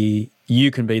that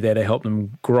you can be there to help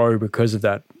them grow because of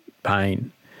that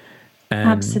pain. And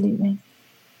absolutely.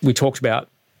 We talked about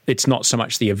it's not so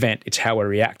much the event, it's how we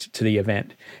react to the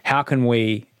event. How can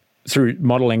we, through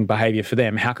modeling behavior for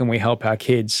them, how can we help our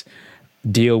kids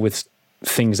deal with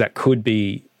things that could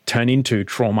be turned into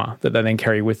trauma that they then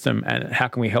carry with them? And how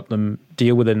can we help them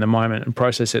deal with it in the moment and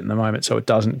process it in the moment so it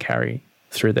doesn't carry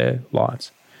through their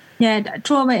lives? Yeah,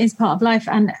 trauma is part of life,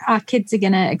 and our kids are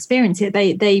going to experience it.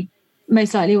 They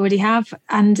most likely already have.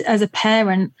 And as a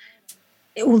parent,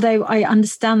 although I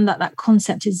understand that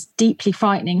concept is deeply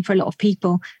frightening for a lot of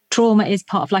people, trauma is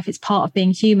part of life. It's part of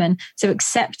being human. So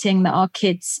accepting that our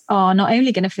kids are not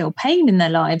only going to feel pain in their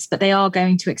lives, but they are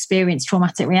going to experience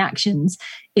traumatic reactions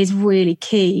is really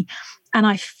key. And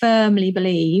I firmly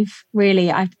believe, really,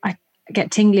 I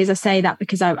get tingly as I say that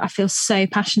because I feel so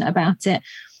passionate about it.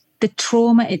 The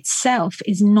trauma itself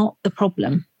is not the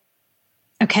problem.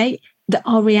 Okay?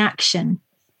 Our reaction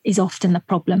is often the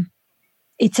problem.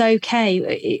 It's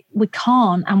okay. We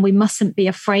can't and we mustn't be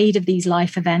afraid of these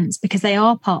life events because they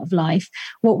are part of life.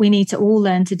 What we need to all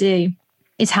learn to do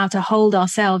is how to hold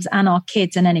ourselves and our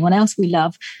kids and anyone else we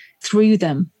love through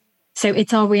them. So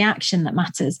it's our reaction that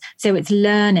matters. So it's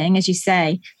learning, as you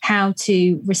say, how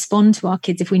to respond to our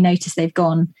kids if we notice they've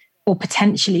gone or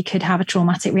potentially could have a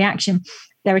traumatic reaction.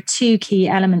 There are 2 key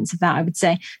elements of that, I would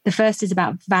say. The first is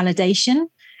about validation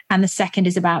and the second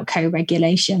is about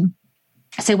co-regulation.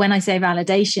 So when I say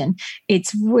validation,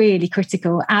 it's really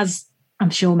critical, as I'm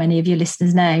sure many of your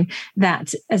listeners know,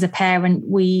 that as a parent,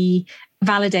 we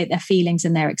validate their feelings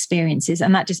and their experiences.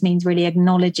 And that just means really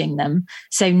acknowledging them.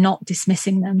 So not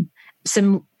dismissing them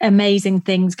some amazing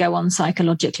things go on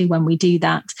psychologically when we do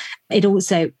that. It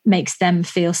also makes them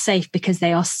feel safe because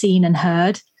they are seen and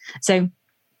heard. So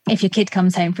if your kid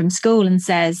comes home from school and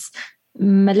says,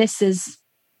 Melissa's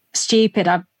stupid,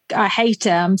 I hate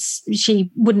her,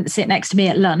 she wouldn't sit next to me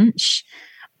at lunch,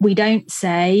 we don't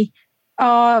say,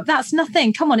 oh, that's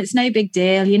nothing. Come on, it's no big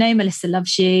deal. You know, Melissa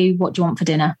loves you. What do you want for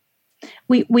dinner?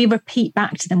 We repeat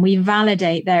back to them. We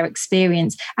validate their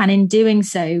experience. And in doing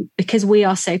so, because we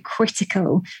are so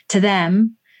critical to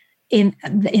them in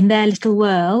their little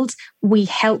world, we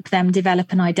help them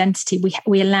develop an identity.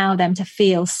 We allow them to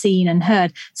feel seen and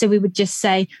heard. So we would just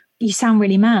say, you sound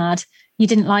really mad. You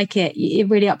didn't like it. It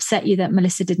really upset you that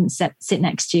Melissa didn't sit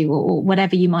next to you, or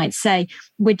whatever you might say.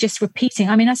 We're just repeating.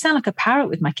 I mean, I sound like a parrot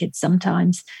with my kids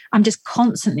sometimes. I'm just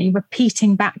constantly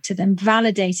repeating back to them,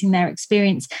 validating their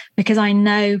experience, because I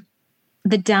know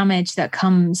the damage that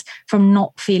comes from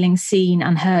not feeling seen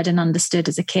and heard and understood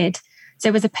as a kid.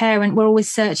 So as a parent, we're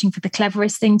always searching for the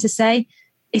cleverest thing to say.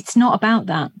 It's not about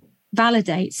that.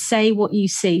 Validate, say what you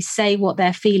see, say what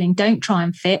they're feeling. Don't try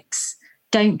and fix.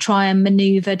 Don't try and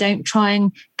maneuver. Don't try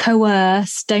and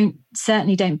coerce.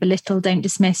 Certainly don't belittle. Don't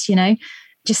dismiss,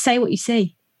 just say what you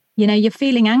see. You're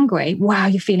feeling angry. Wow,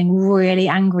 you're feeling really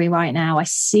angry right now. I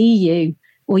see you.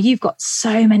 Or you've got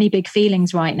so many big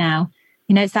feelings right now.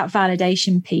 It's that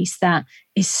validation piece that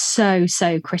is so,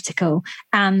 so critical.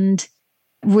 And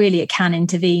really it can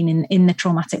intervene in the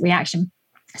traumatic reaction.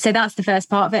 So that's the first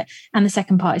part of it. And the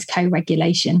second part is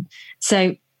co-regulation.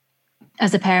 So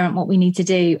as a parent, what we need to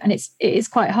do, and it is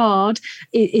quite hard,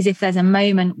 is if there's a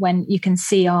moment when you can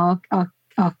see our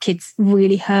kids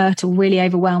really hurt or really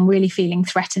overwhelmed, really feeling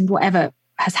threatened, whatever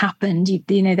has happened,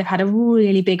 they've had a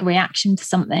really big reaction to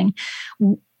something.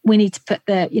 We need to put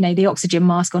the oxygen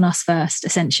mask on us first,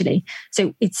 essentially.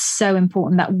 So it's so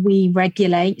important that we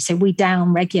regulate, so we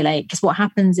down regulate, because what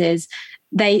happens is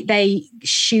they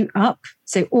shoot up.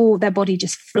 So all their body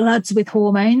just floods with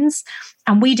hormones.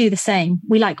 And we do the same.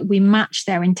 We match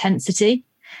their intensity.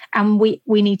 And we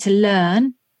need to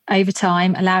learn over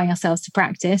time, allowing ourselves to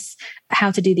practice how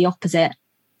to do the opposite.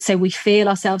 So we feel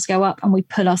ourselves go up and we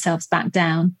pull ourselves back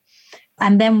down.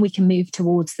 And then we can move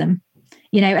towards them.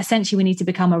 Essentially we need to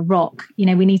become a rock. We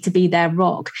need to be their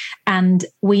rock. And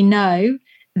we know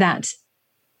that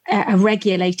a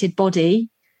regulated body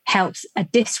helps a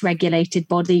dysregulated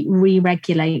body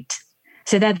re-regulate.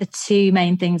 So they're the two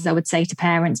main things I would say to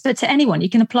parents, but to anyone. You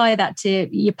can apply that to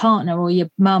your partner or your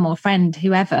mum or friend,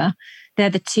 whoever.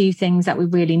 They're the two things that we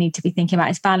really need to be thinking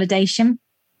about, is validation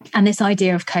and this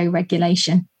idea of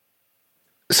co-regulation.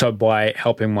 So by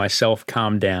helping myself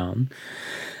calm down,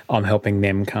 I'm helping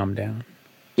them calm down.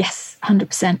 Yes,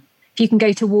 100%. If you can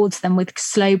go towards them with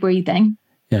slow breathing,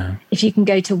 if you can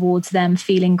go towards them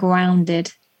feeling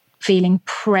grounded, feeling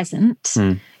present.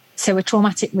 So a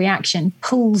traumatic reaction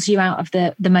pulls you out of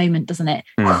the moment, doesn't it?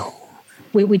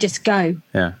 We just go.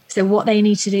 Yeah. So what they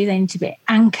need to do, they need to be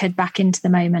anchored back into the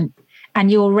moment.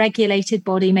 And your regulated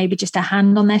body, maybe just a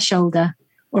hand on their shoulder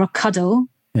or a cuddle,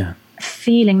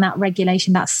 feeling that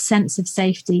regulation, that sense of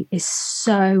safety is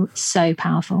so, so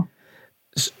powerful.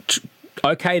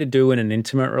 Okay to do in an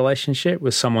intimate relationship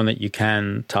with someone that you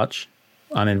can touch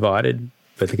uninvited,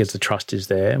 but because the trust is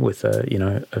there with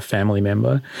a family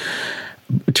member.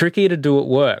 Trickier to do at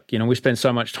work. We spend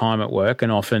so much time at work,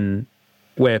 and often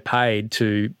we're paid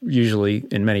to, usually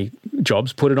in many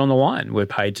jobs, put it on the line. We're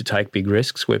paid to take big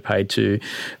risks. We're paid to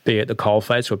be at the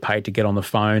coalface. We're paid to get on the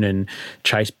phone and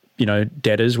chase,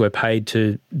 debtors. We're paid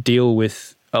to deal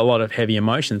with a lot of heavy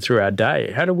emotion through our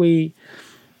day. How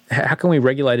can we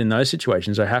regulate in those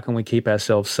situations? Or how can we keep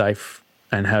ourselves safe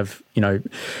and have,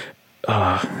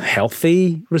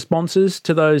 healthy responses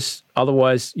to those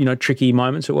otherwise, tricky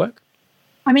moments at work?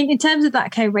 I mean, in terms of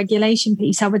that co-regulation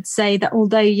piece, I would say that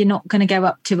although you're not going to go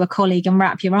up to a colleague and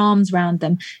wrap your arms around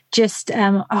them, just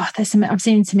I've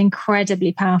seen some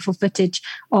incredibly powerful footage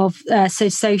of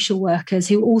social workers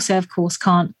who also, of course,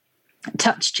 can't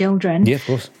touch children. Yeah, of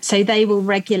course. So they will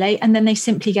regulate, and then they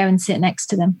simply go and sit next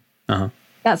to them. Uh-huh.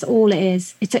 That's all it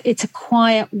is. It's a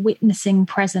quiet witnessing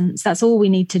presence. That's all we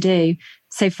need to do.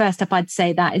 So first up, I'd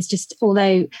say that is just,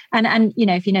 although, and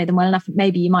if you know them well enough,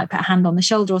 maybe you might put a hand on the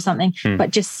shoulder or something, but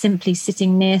just simply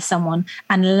sitting near someone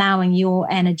and allowing your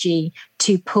energy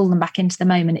to pull them back into the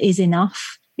moment is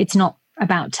enough. It's not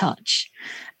about touch.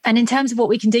 And in terms of what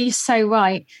we can do, you're so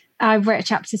right. I wrote a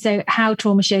chapter, so how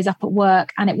trauma shows up at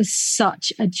work, and it was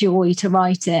such a joy to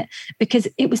write it because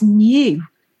it was new.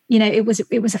 It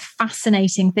was a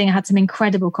fascinating thing. I had some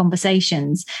incredible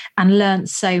conversations and learned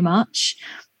so much.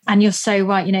 And you're so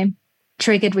right,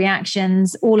 triggered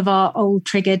reactions, all of our old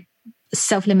triggered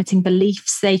self-limiting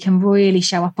beliefs. They can really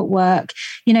show up at work.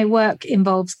 Work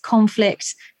involves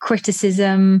conflict,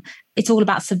 criticism. It's all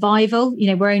about survival.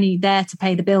 We're only there to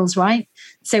pay the bills, right?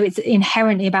 So it's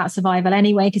inherently about survival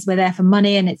anyway, because we're there for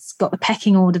money and it's got the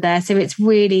pecking order there. So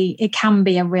it can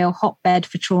be a real hotbed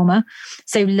for trauma.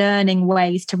 So learning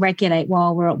ways to regulate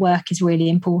while we're at work is really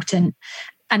important.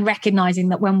 And recognizing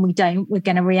that when we don't, we're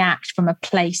going to react from a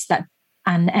place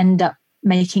and end up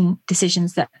making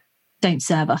decisions that don't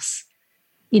serve us.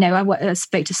 I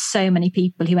spoke to so many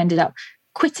people who ended up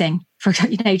quitting for,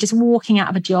 just walking out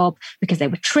of a job because they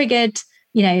were triggered.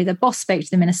 The boss spoke to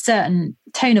them in a certain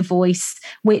tone of voice,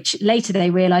 which later they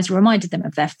realized reminded them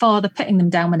of their father putting them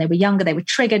down when they were younger. They were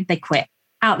triggered, they quit,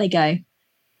 out they go.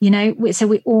 So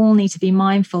we all need to be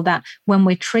mindful that when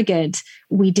we're triggered,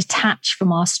 we detach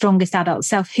from our strongest adult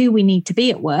self, who we need to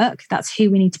be at work. That's who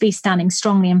we need to be, standing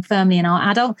strongly and firmly in our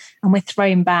adult. And we're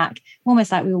thrown back,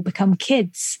 almost like we all become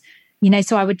kids.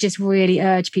 So I would just really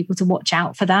urge people to watch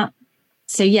out for that.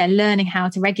 So yeah, learning how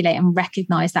to regulate and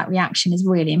recognize that reaction is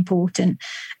really important.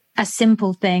 A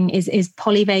simple thing is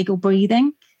polyvagal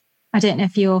breathing. I don't know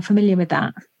if you're familiar with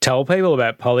that. Tell people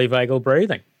about polyvagal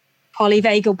breathing.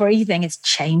 Polyvagal breathing is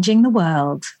changing the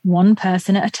world, one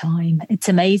person at a time. It's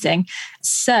amazing.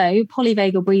 So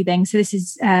polyvagal breathing, so this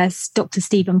is Dr.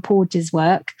 Stephen Porges'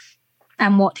 work.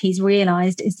 And what he's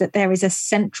realized is that there is a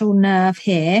central nerve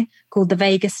here called the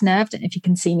vagus nerve. I don't know if you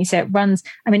can see me. So it runs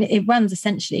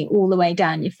essentially all the way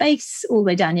down your face, all the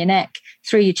way down your neck,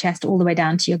 through your chest, all the way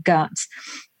down to your gut.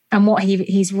 And what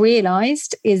he's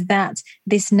realized is that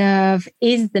this nerve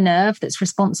is the nerve that's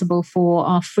responsible for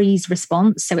our freeze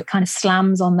response. So it kind of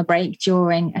slams on the brake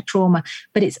during a trauma,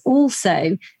 but it's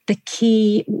also the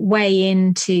key way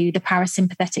into the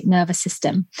parasympathetic nervous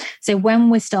system. So when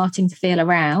we're starting to feel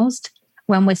aroused,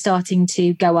 when we're starting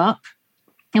to go up,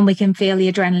 and we can feel the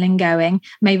adrenaline going,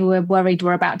 maybe we're worried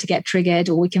we're about to get triggered,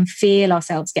 or we can feel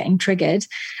ourselves getting triggered,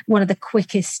 one of the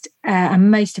quickest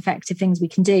and most effective things we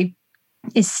can do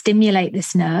is stimulate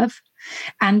this nerve.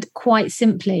 And quite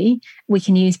simply, we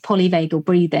can use polyvagal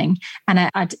breathing. And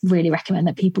I'd really recommend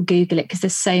that people Google it, because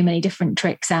there's so many different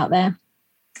tricks out there.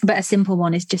 But a simple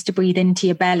one is just to breathe into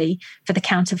your belly for the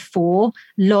count of 4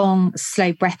 long,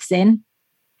 slow breaths in,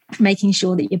 making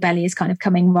sure that your belly is kind of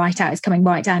coming right out. It's coming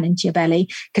right down into your belly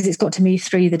because it's got to move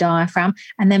through the diaphragm,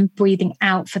 and then breathing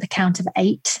out for the count of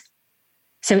 8.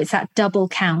 So it's that double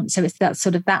count. So it's that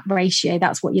sort of that ratio.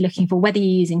 That's what you're looking for, whether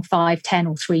you're using 5, 10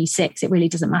 or 3, 6, it really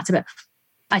doesn't matter. But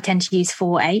I tend to use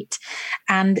 4, 8.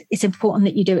 And it's important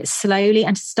that you do it slowly.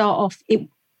 And to start off, it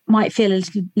might feel a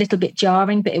little bit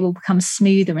jarring, but it will become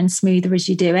smoother and smoother as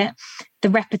you do it. The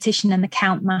repetition and the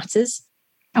count matters.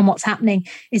 And what's happening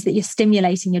is that you're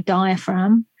stimulating your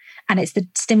diaphragm, and it's the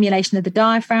stimulation of the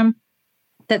diaphragm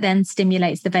that then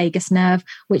stimulates the vagus nerve,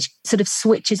 which sort of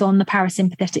switches on the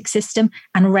parasympathetic system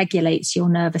and regulates your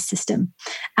nervous system.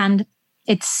 And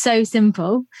it's so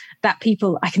simple that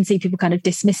I can see people kind of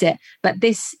dismiss it, but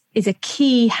this is a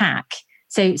key hack.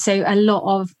 So a lot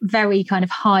of very kind of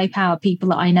high power people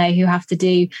that I know who have to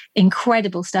do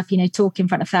incredible stuff, talk in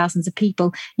front of thousands of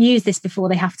people, use this before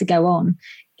they have to go on.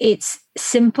 It's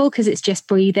simple because it's just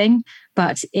breathing,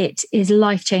 but it is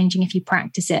life-changing if you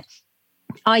practice it.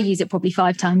 I use it probably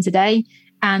 5 times a day,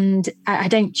 and I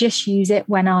don't just use it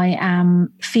when I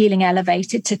am feeling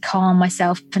elevated to calm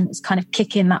myself and kind of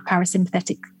kick in that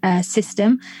parasympathetic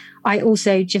system. I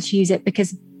also just use it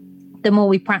because the more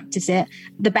we practice it,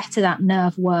 the better that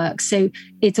nerve works. So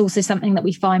it's also something that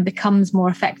we find becomes more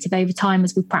effective over time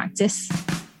as we practice.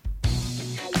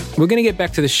 We're going to get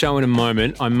back to the show in a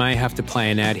moment. I may have to play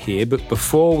an ad here, but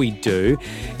before we do,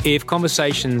 if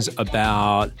conversations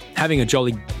about having a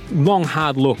jolly long,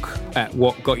 hard look at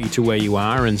what got you to where you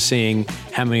are and seeing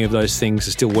how many of those things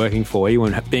are still working for you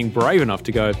and being brave enough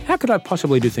to go, how could I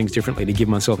possibly do things differently to give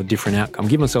myself a different outcome,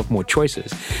 give myself more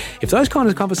choices? If those kind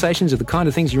of conversations are the kind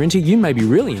of things you're into, you may be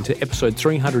really into episode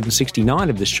 369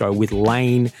 of this show with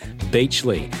Layne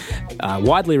Beachley,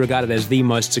 widely regarded as the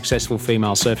most successful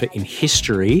female surfer in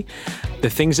history. The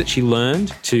things that she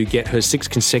learned to get her 6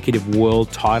 consecutive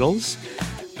world titles,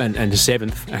 and a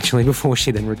 7th, actually, before she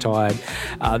then retired.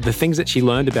 The things that she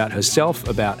learned about herself,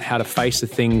 about how to face the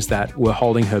things that were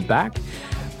holding her back,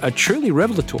 are truly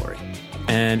revelatory.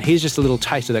 And here's just a little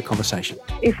taste of that conversation.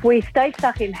 If we stay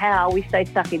stuck in how, we stay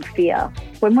stuck in fear.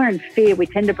 When we're in fear, we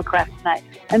tend to procrastinate.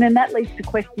 And then that leads to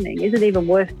questioning. Is it even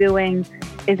worth doing?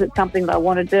 Is it something that I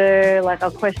want to do? Like,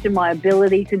 I'll question my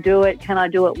ability to do it. Can I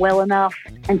do it well enough?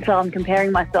 And so I'm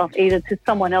comparing myself either to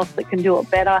someone else that can do it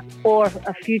better, or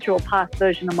a future or past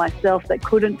version of myself that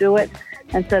couldn't do it.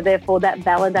 And so therefore that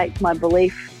validates my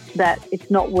belief that it's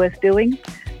not worth doing.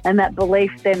 And that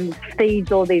belief then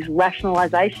feeds all these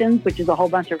rationalizations, which is a whole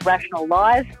bunch of rational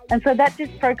lies. And so that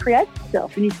just procreates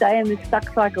itself. And you stay in this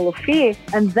stuck cycle of fear.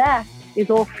 And that is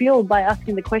all fueled by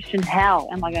asking the question, how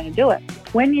am I going to do it?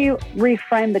 When you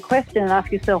reframe the question and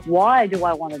ask yourself, why do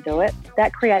I want to do it?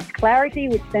 That creates clarity,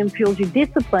 which then fuels your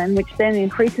discipline, which then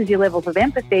increases your levels of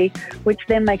empathy, which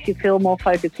then makes you feel more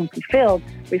focused and fulfilled,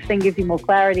 which then gives you more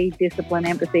clarity, discipline,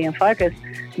 empathy, and focus.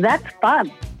 That's fun.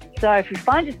 So if you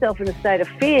find yourself in a state of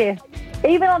fear,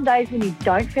 even on days when you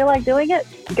don't feel like doing it,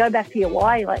 you go back to your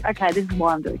why. You're like, okay, this is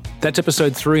why I'm doing it. That's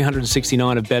episode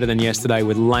 369 of Better Than Yesterday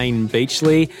with Layne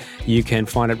Beachley. You can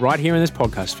find it right here in this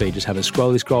podcast feed. Just have a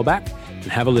scroll back and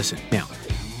have a listen. Now,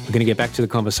 we're going to get back to the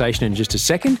conversation in just a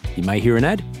second. You may hear an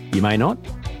ad, you may not.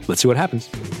 Let's see what happens.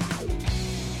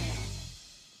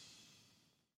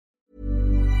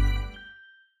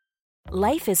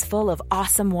 Life is full of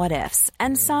awesome what-ifs,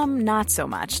 and some not so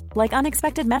much, like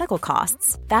unexpected medical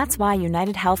costs. That's why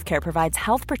United Healthcare provides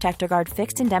Health Protector Guard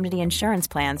fixed indemnity insurance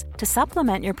plans to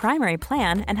supplement your primary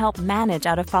plan and help manage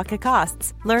out-of-pocket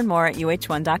costs. Learn more at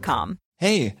uh1.com.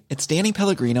 Hey, it's Danny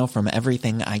Pellegrino from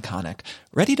Everything Iconic.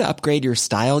 Ready to upgrade your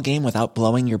style game without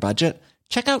blowing your budget?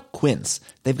 Check out Quince.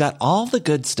 They've got all the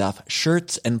good stuff,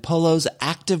 shirts and polos,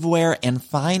 activewear, and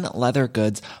fine leather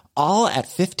goods, all at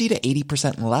 50 to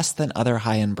 80% less than other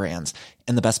high-end brands.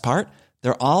 And the best part?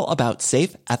 They're all about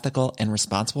safe, ethical, and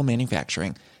responsible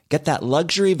manufacturing. Get that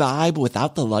luxury vibe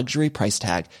without the luxury price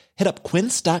tag. Hit up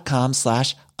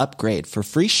quince.com/upgrade for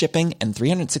free shipping and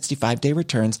 365-day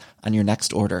returns on your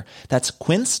next order. That's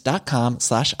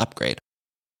quince.com/upgrade.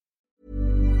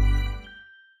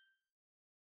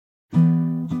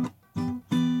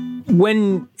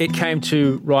 When it came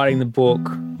to writing the book,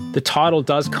 the title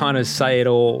does kind of say it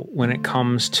all when it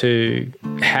comes to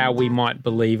how we might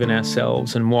believe in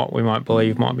ourselves and what we might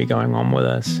believe might be going on with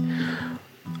us.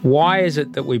 Why is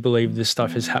it that we believe this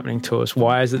stuff is happening to us?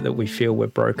 Why is it that we feel we're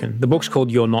broken? The book's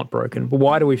called You're Not Broken, but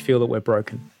why do we feel that we're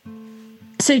broken?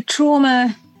 So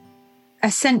trauma,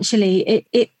 essentially,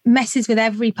 it messes with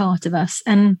every part of us.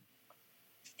 And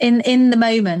in the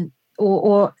moment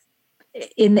or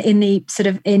in the sort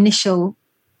of initial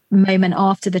moment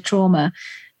after the trauma,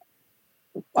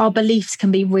 our beliefs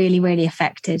can be really, really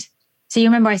affected. So you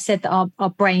remember I said that our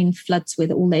brain floods with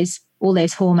all those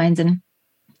hormones, and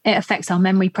it affects our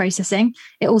memory processing.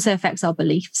 It also affects our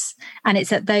beliefs. And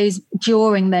it's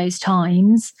during those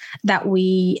times that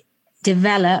we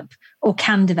develop or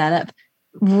can develop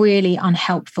really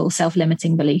unhelpful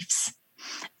self-limiting beliefs.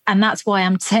 And that's why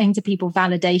I'm saying to people,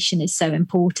 validation is so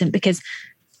important, because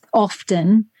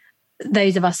often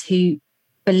those of us who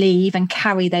believe and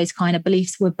carry those kind of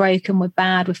beliefs, we're broken, we're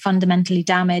bad, we're fundamentally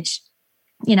damaged.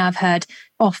 You know,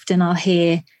 I'll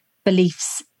hear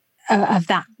beliefs of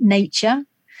that nature.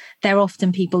 They're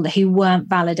often people who weren't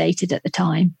validated at the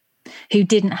time, who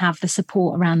didn't have the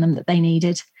support around them that they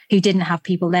needed, who didn't have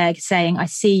people there saying, I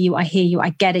see you, I hear you, I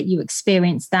get it, you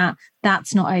experience that,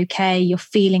 that's not okay, you're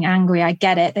feeling angry, I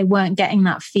get it. They weren't getting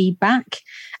that feedback.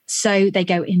 So they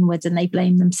go inwards and they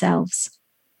blame themselves.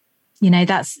 You know,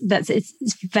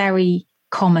 it's very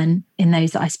common in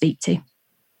those that I speak to.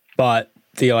 But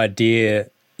the idea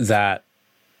that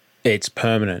it's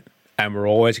permanent and we're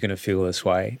always going to feel this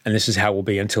way, and this is how we'll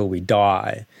be until we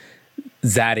die,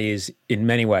 that is, in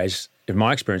many ways, in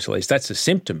my experience at least, that's a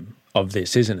symptom of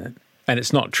this, isn't it? And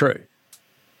it's not true.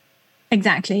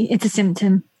 Exactly. It's a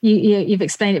symptom. You've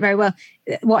explained it very well.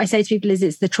 What I say to people is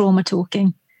it's the trauma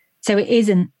talking. So it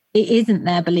isn't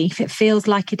their belief. It feels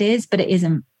like it is, but it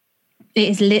isn't. It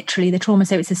is literally the trauma.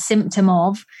 So it's a symptom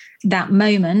of that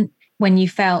moment when you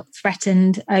felt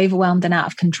threatened, overwhelmed, and out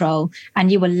of control,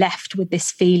 and you were left with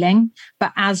this feeling.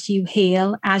 But as you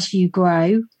heal, as you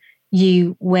grow,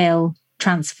 you will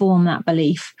transform that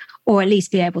belief, or at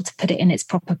least be able to put it in its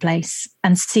proper place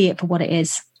and see it for what it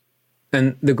is.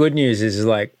 And the good news is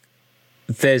like,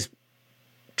 there's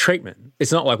treatment.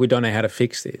 It's not like we don't know how to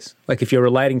fix this. Like if you're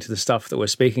relating to the stuff that we're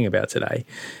speaking about today,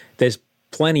 there's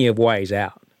plenty of ways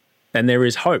out. And there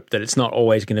is hope that it's not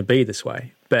always going to be this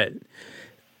way, but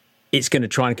it's going to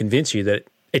try and convince you that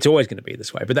it's always going to be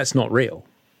this way, but that's not real.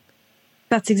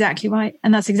 That's exactly right.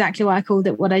 And that's exactly why I called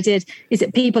it what I did, is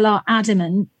that people are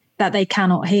adamant that they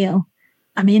cannot heal.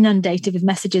 I'm inundated with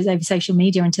messages over social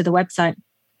media and to the website.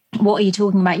 What are you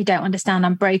talking about? You don't understand.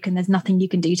 I'm broken. There's nothing you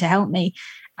can do to help me.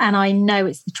 And I know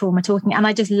it's the trauma talking, and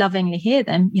I just lovingly hear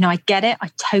them. You know, I get it.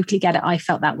 I totally get it. I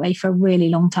felt that way for a really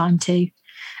long time too.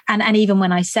 And even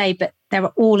when I say, but there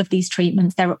are all of these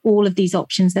treatments, there are all of these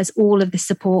options, there's all of this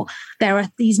support. There are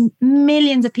these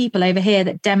millions of people over here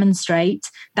that demonstrate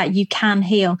that you can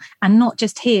heal, and not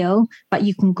just heal, but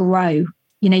you can grow.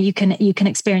 You can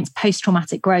experience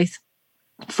post-traumatic growth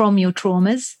from your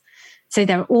traumas. So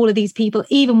there are all of these people,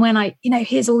 even when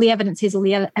here's all the evidence,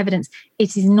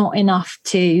 it is not enough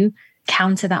to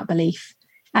counter that belief.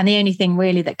 And the only thing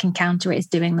really that can counter it is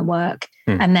doing the work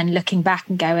and then looking back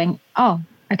and going, oh,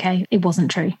 okay, it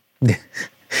wasn't true.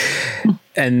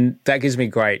 And that gives me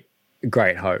great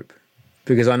hope,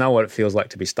 because I know what it feels like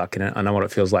to be stuck in it. I know what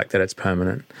it feels like that it's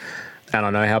permanent. And I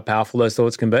know how powerful those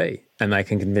thoughts can be. And they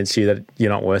can convince you that you're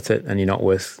not worth it and you're not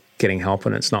worth getting help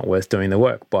and it's not worth doing the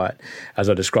work. But as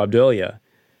I described earlier,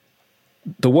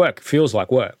 the work feels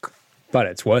like work, but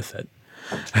it's worth it.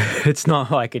 It's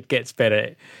not like it gets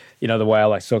better. The way I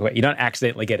like to talk about it, you don't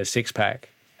accidentally get a six-pack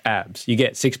abs. You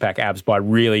get six-pack abs by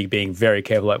really being very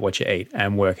careful at what you eat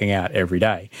and working out every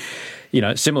day.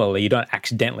 Similarly, you don't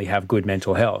accidentally have good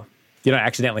mental health. You don't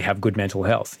accidentally have good mental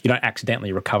health. You don't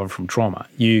accidentally recover from trauma.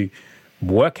 You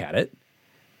work at it,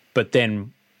 but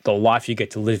then the life you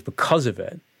get to live because of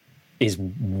it is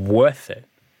worth it.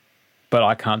 But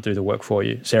I can't do the work for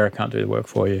you. Sarah can't do the work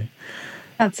for you.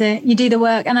 That's it. You do the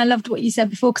work. And I loved what you said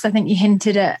before, because I think you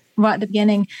hinted at right at the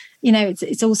beginning, it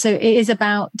is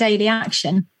about daily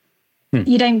action.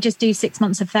 You don't just do 6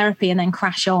 months of therapy and then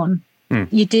crash on.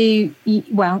 You do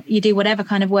whatever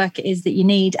kind of work it is that you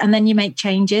need, and then you make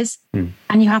changes and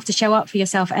you have to show up for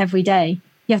yourself every day.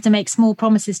 You have to make small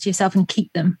promises to yourself and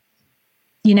keep them.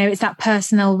 It's that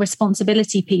personal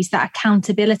responsibility piece, that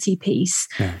accountability piece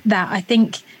that I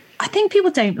think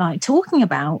people don't like talking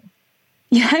about.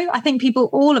 I think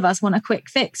all of us want a quick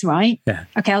fix, right? Yeah.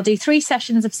 Okay, I'll do 3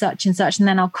 sessions of such and such, and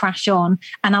then I'll crash on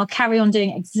and I'll carry on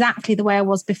doing exactly the way I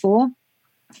was before.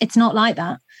 It's not like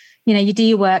that. You do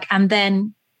your work and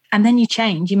then you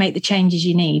change. You make the changes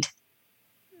you need.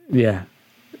 Yeah.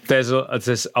 There's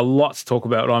a lot to talk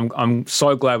about. I'm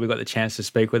so glad we got the chance to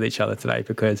speak with each other today,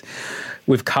 because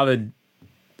we've covered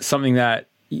something that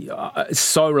is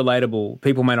so relatable.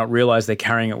 People may not realize they're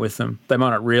carrying it with them. They might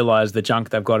not realize the junk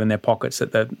they've got in their pockets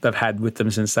that they've had with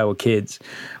them since they were kids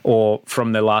or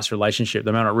from their last relationship.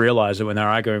 They might not realize that when they're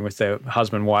arguing with their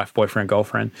husband, wife, boyfriend,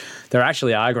 girlfriend, they're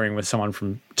actually arguing with someone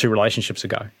from 2 relationships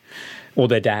ago, or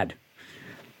their dad.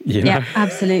 Yeah,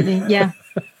 absolutely. Yeah.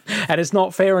 And it's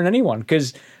not fair on anyone,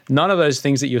 because none of those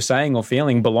things that you're saying or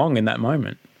feeling belong in that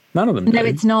moment. None of them do. No,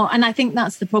 it's not. And I think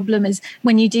that's the problem, is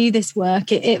when you do this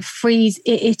work,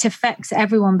 it affects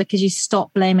everyone, because you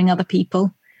stop blaming other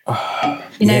people.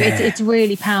 It's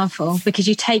really powerful, because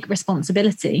you take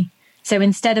responsibility. So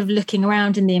instead of looking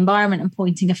around in the environment and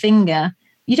pointing a finger,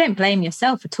 you don't blame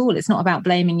yourself at all. It's not about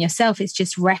blaming yourself. It's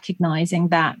just recognizing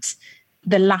that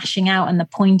the lashing out and the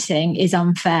pointing is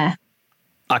unfair.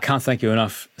 I can't thank you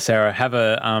enough, Sarah. Have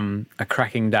a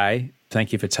cracking day.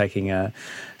 Thank you for taking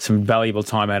some valuable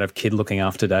time out of kid looking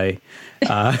after day.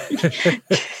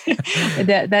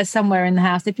 They're somewhere in the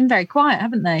house. They've been very quiet,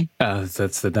 haven't they?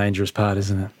 That's the dangerous part,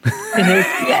 isn't it? It is.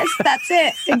 Yes, that's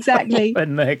it. Exactly.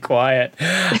 When they're quiet.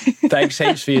 Thanks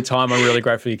heaps for your time. I'm really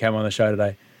grateful you came on the show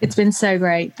today. It's been so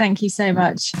great. Thank you so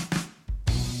much.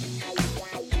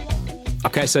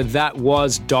 Okay, so that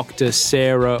was Dr.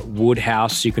 Sarah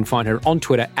Woodhouse. You can find her on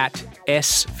Twitter at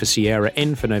S for Sierra,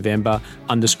 N for November,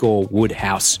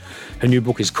 _Woodhouse. Her new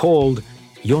book is called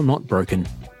You're Not Broken.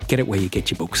 Get it where you get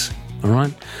your books. All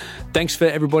right? Thanks for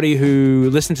everybody who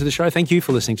listened to the show. Thank you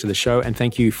for listening to the show, and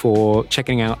thank you for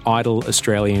checking out Idle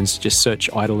Australians. Just search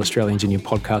Idle Australians in your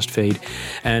podcast feed,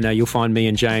 and you'll find me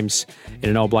and James in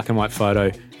an old black and white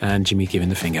photo and Jimmy giving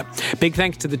the finger. Big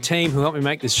thanks to the team who helped me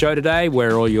make this show today,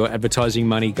 where all your advertising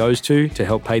money goes to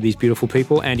help pay these beautiful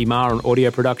people. Andy Marr on audio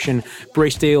production, Bree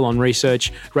Steele on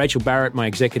research, Rachel Barrett, my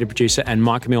executive producer, and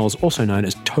Mike Mills, also known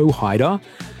as Toe Hider.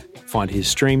 Find his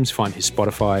streams, find his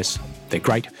Spotifys. They're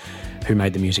great. Who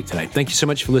made the music today. Thank you so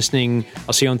much for listening.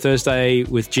 I'll see you on Thursday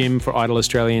with Jim for Idle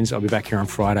Australians. I'll be back here on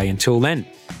Friday. Until then,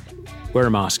 wear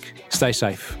a mask, stay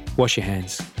safe, wash your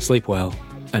hands, sleep well,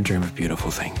 and dream of beautiful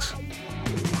things.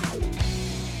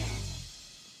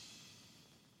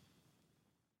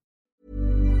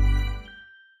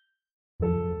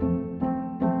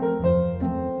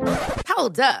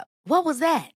 Hold up. What was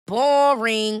that?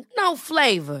 Boring. No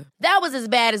flavor. That was as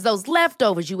bad as those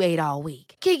leftovers you ate all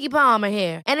week. Keke Palmer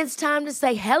here. And it's time to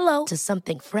say hello to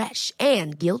something fresh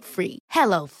and guilt-free.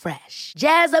 Hello Fresh.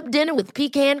 Jazz up dinner with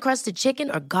pecan-crusted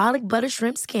chicken or garlic butter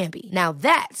shrimp scampi. Now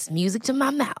that's music to my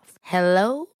mouth.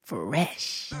 Hello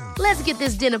Fresh. Let's get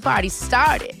this dinner party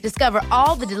started. Discover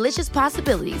all the delicious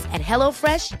possibilities at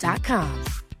HelloFresh.com.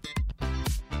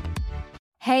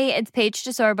 Hey, it's Paige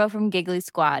DeSorbo from Giggly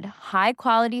Squad. High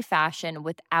quality fashion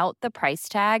without the price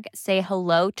tag. Say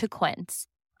hello to Quince.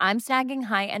 I'm snagging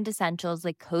high-end essentials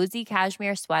like cozy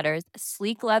cashmere sweaters,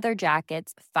 sleek leather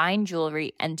jackets, fine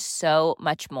jewelry, and so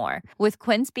much more. With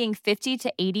Quince being 50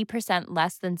 to 80%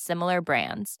 less than similar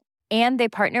brands. And they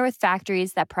partner with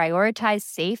factories that prioritize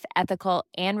safe, ethical,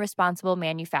 and responsible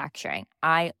manufacturing.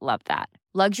 I love that.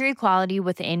 Luxury quality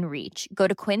within reach. Go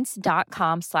to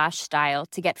quince.com/style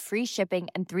to get free shipping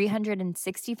and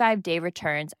 365-day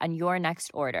returns on your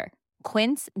next order.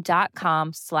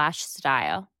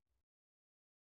 Quince.com/style.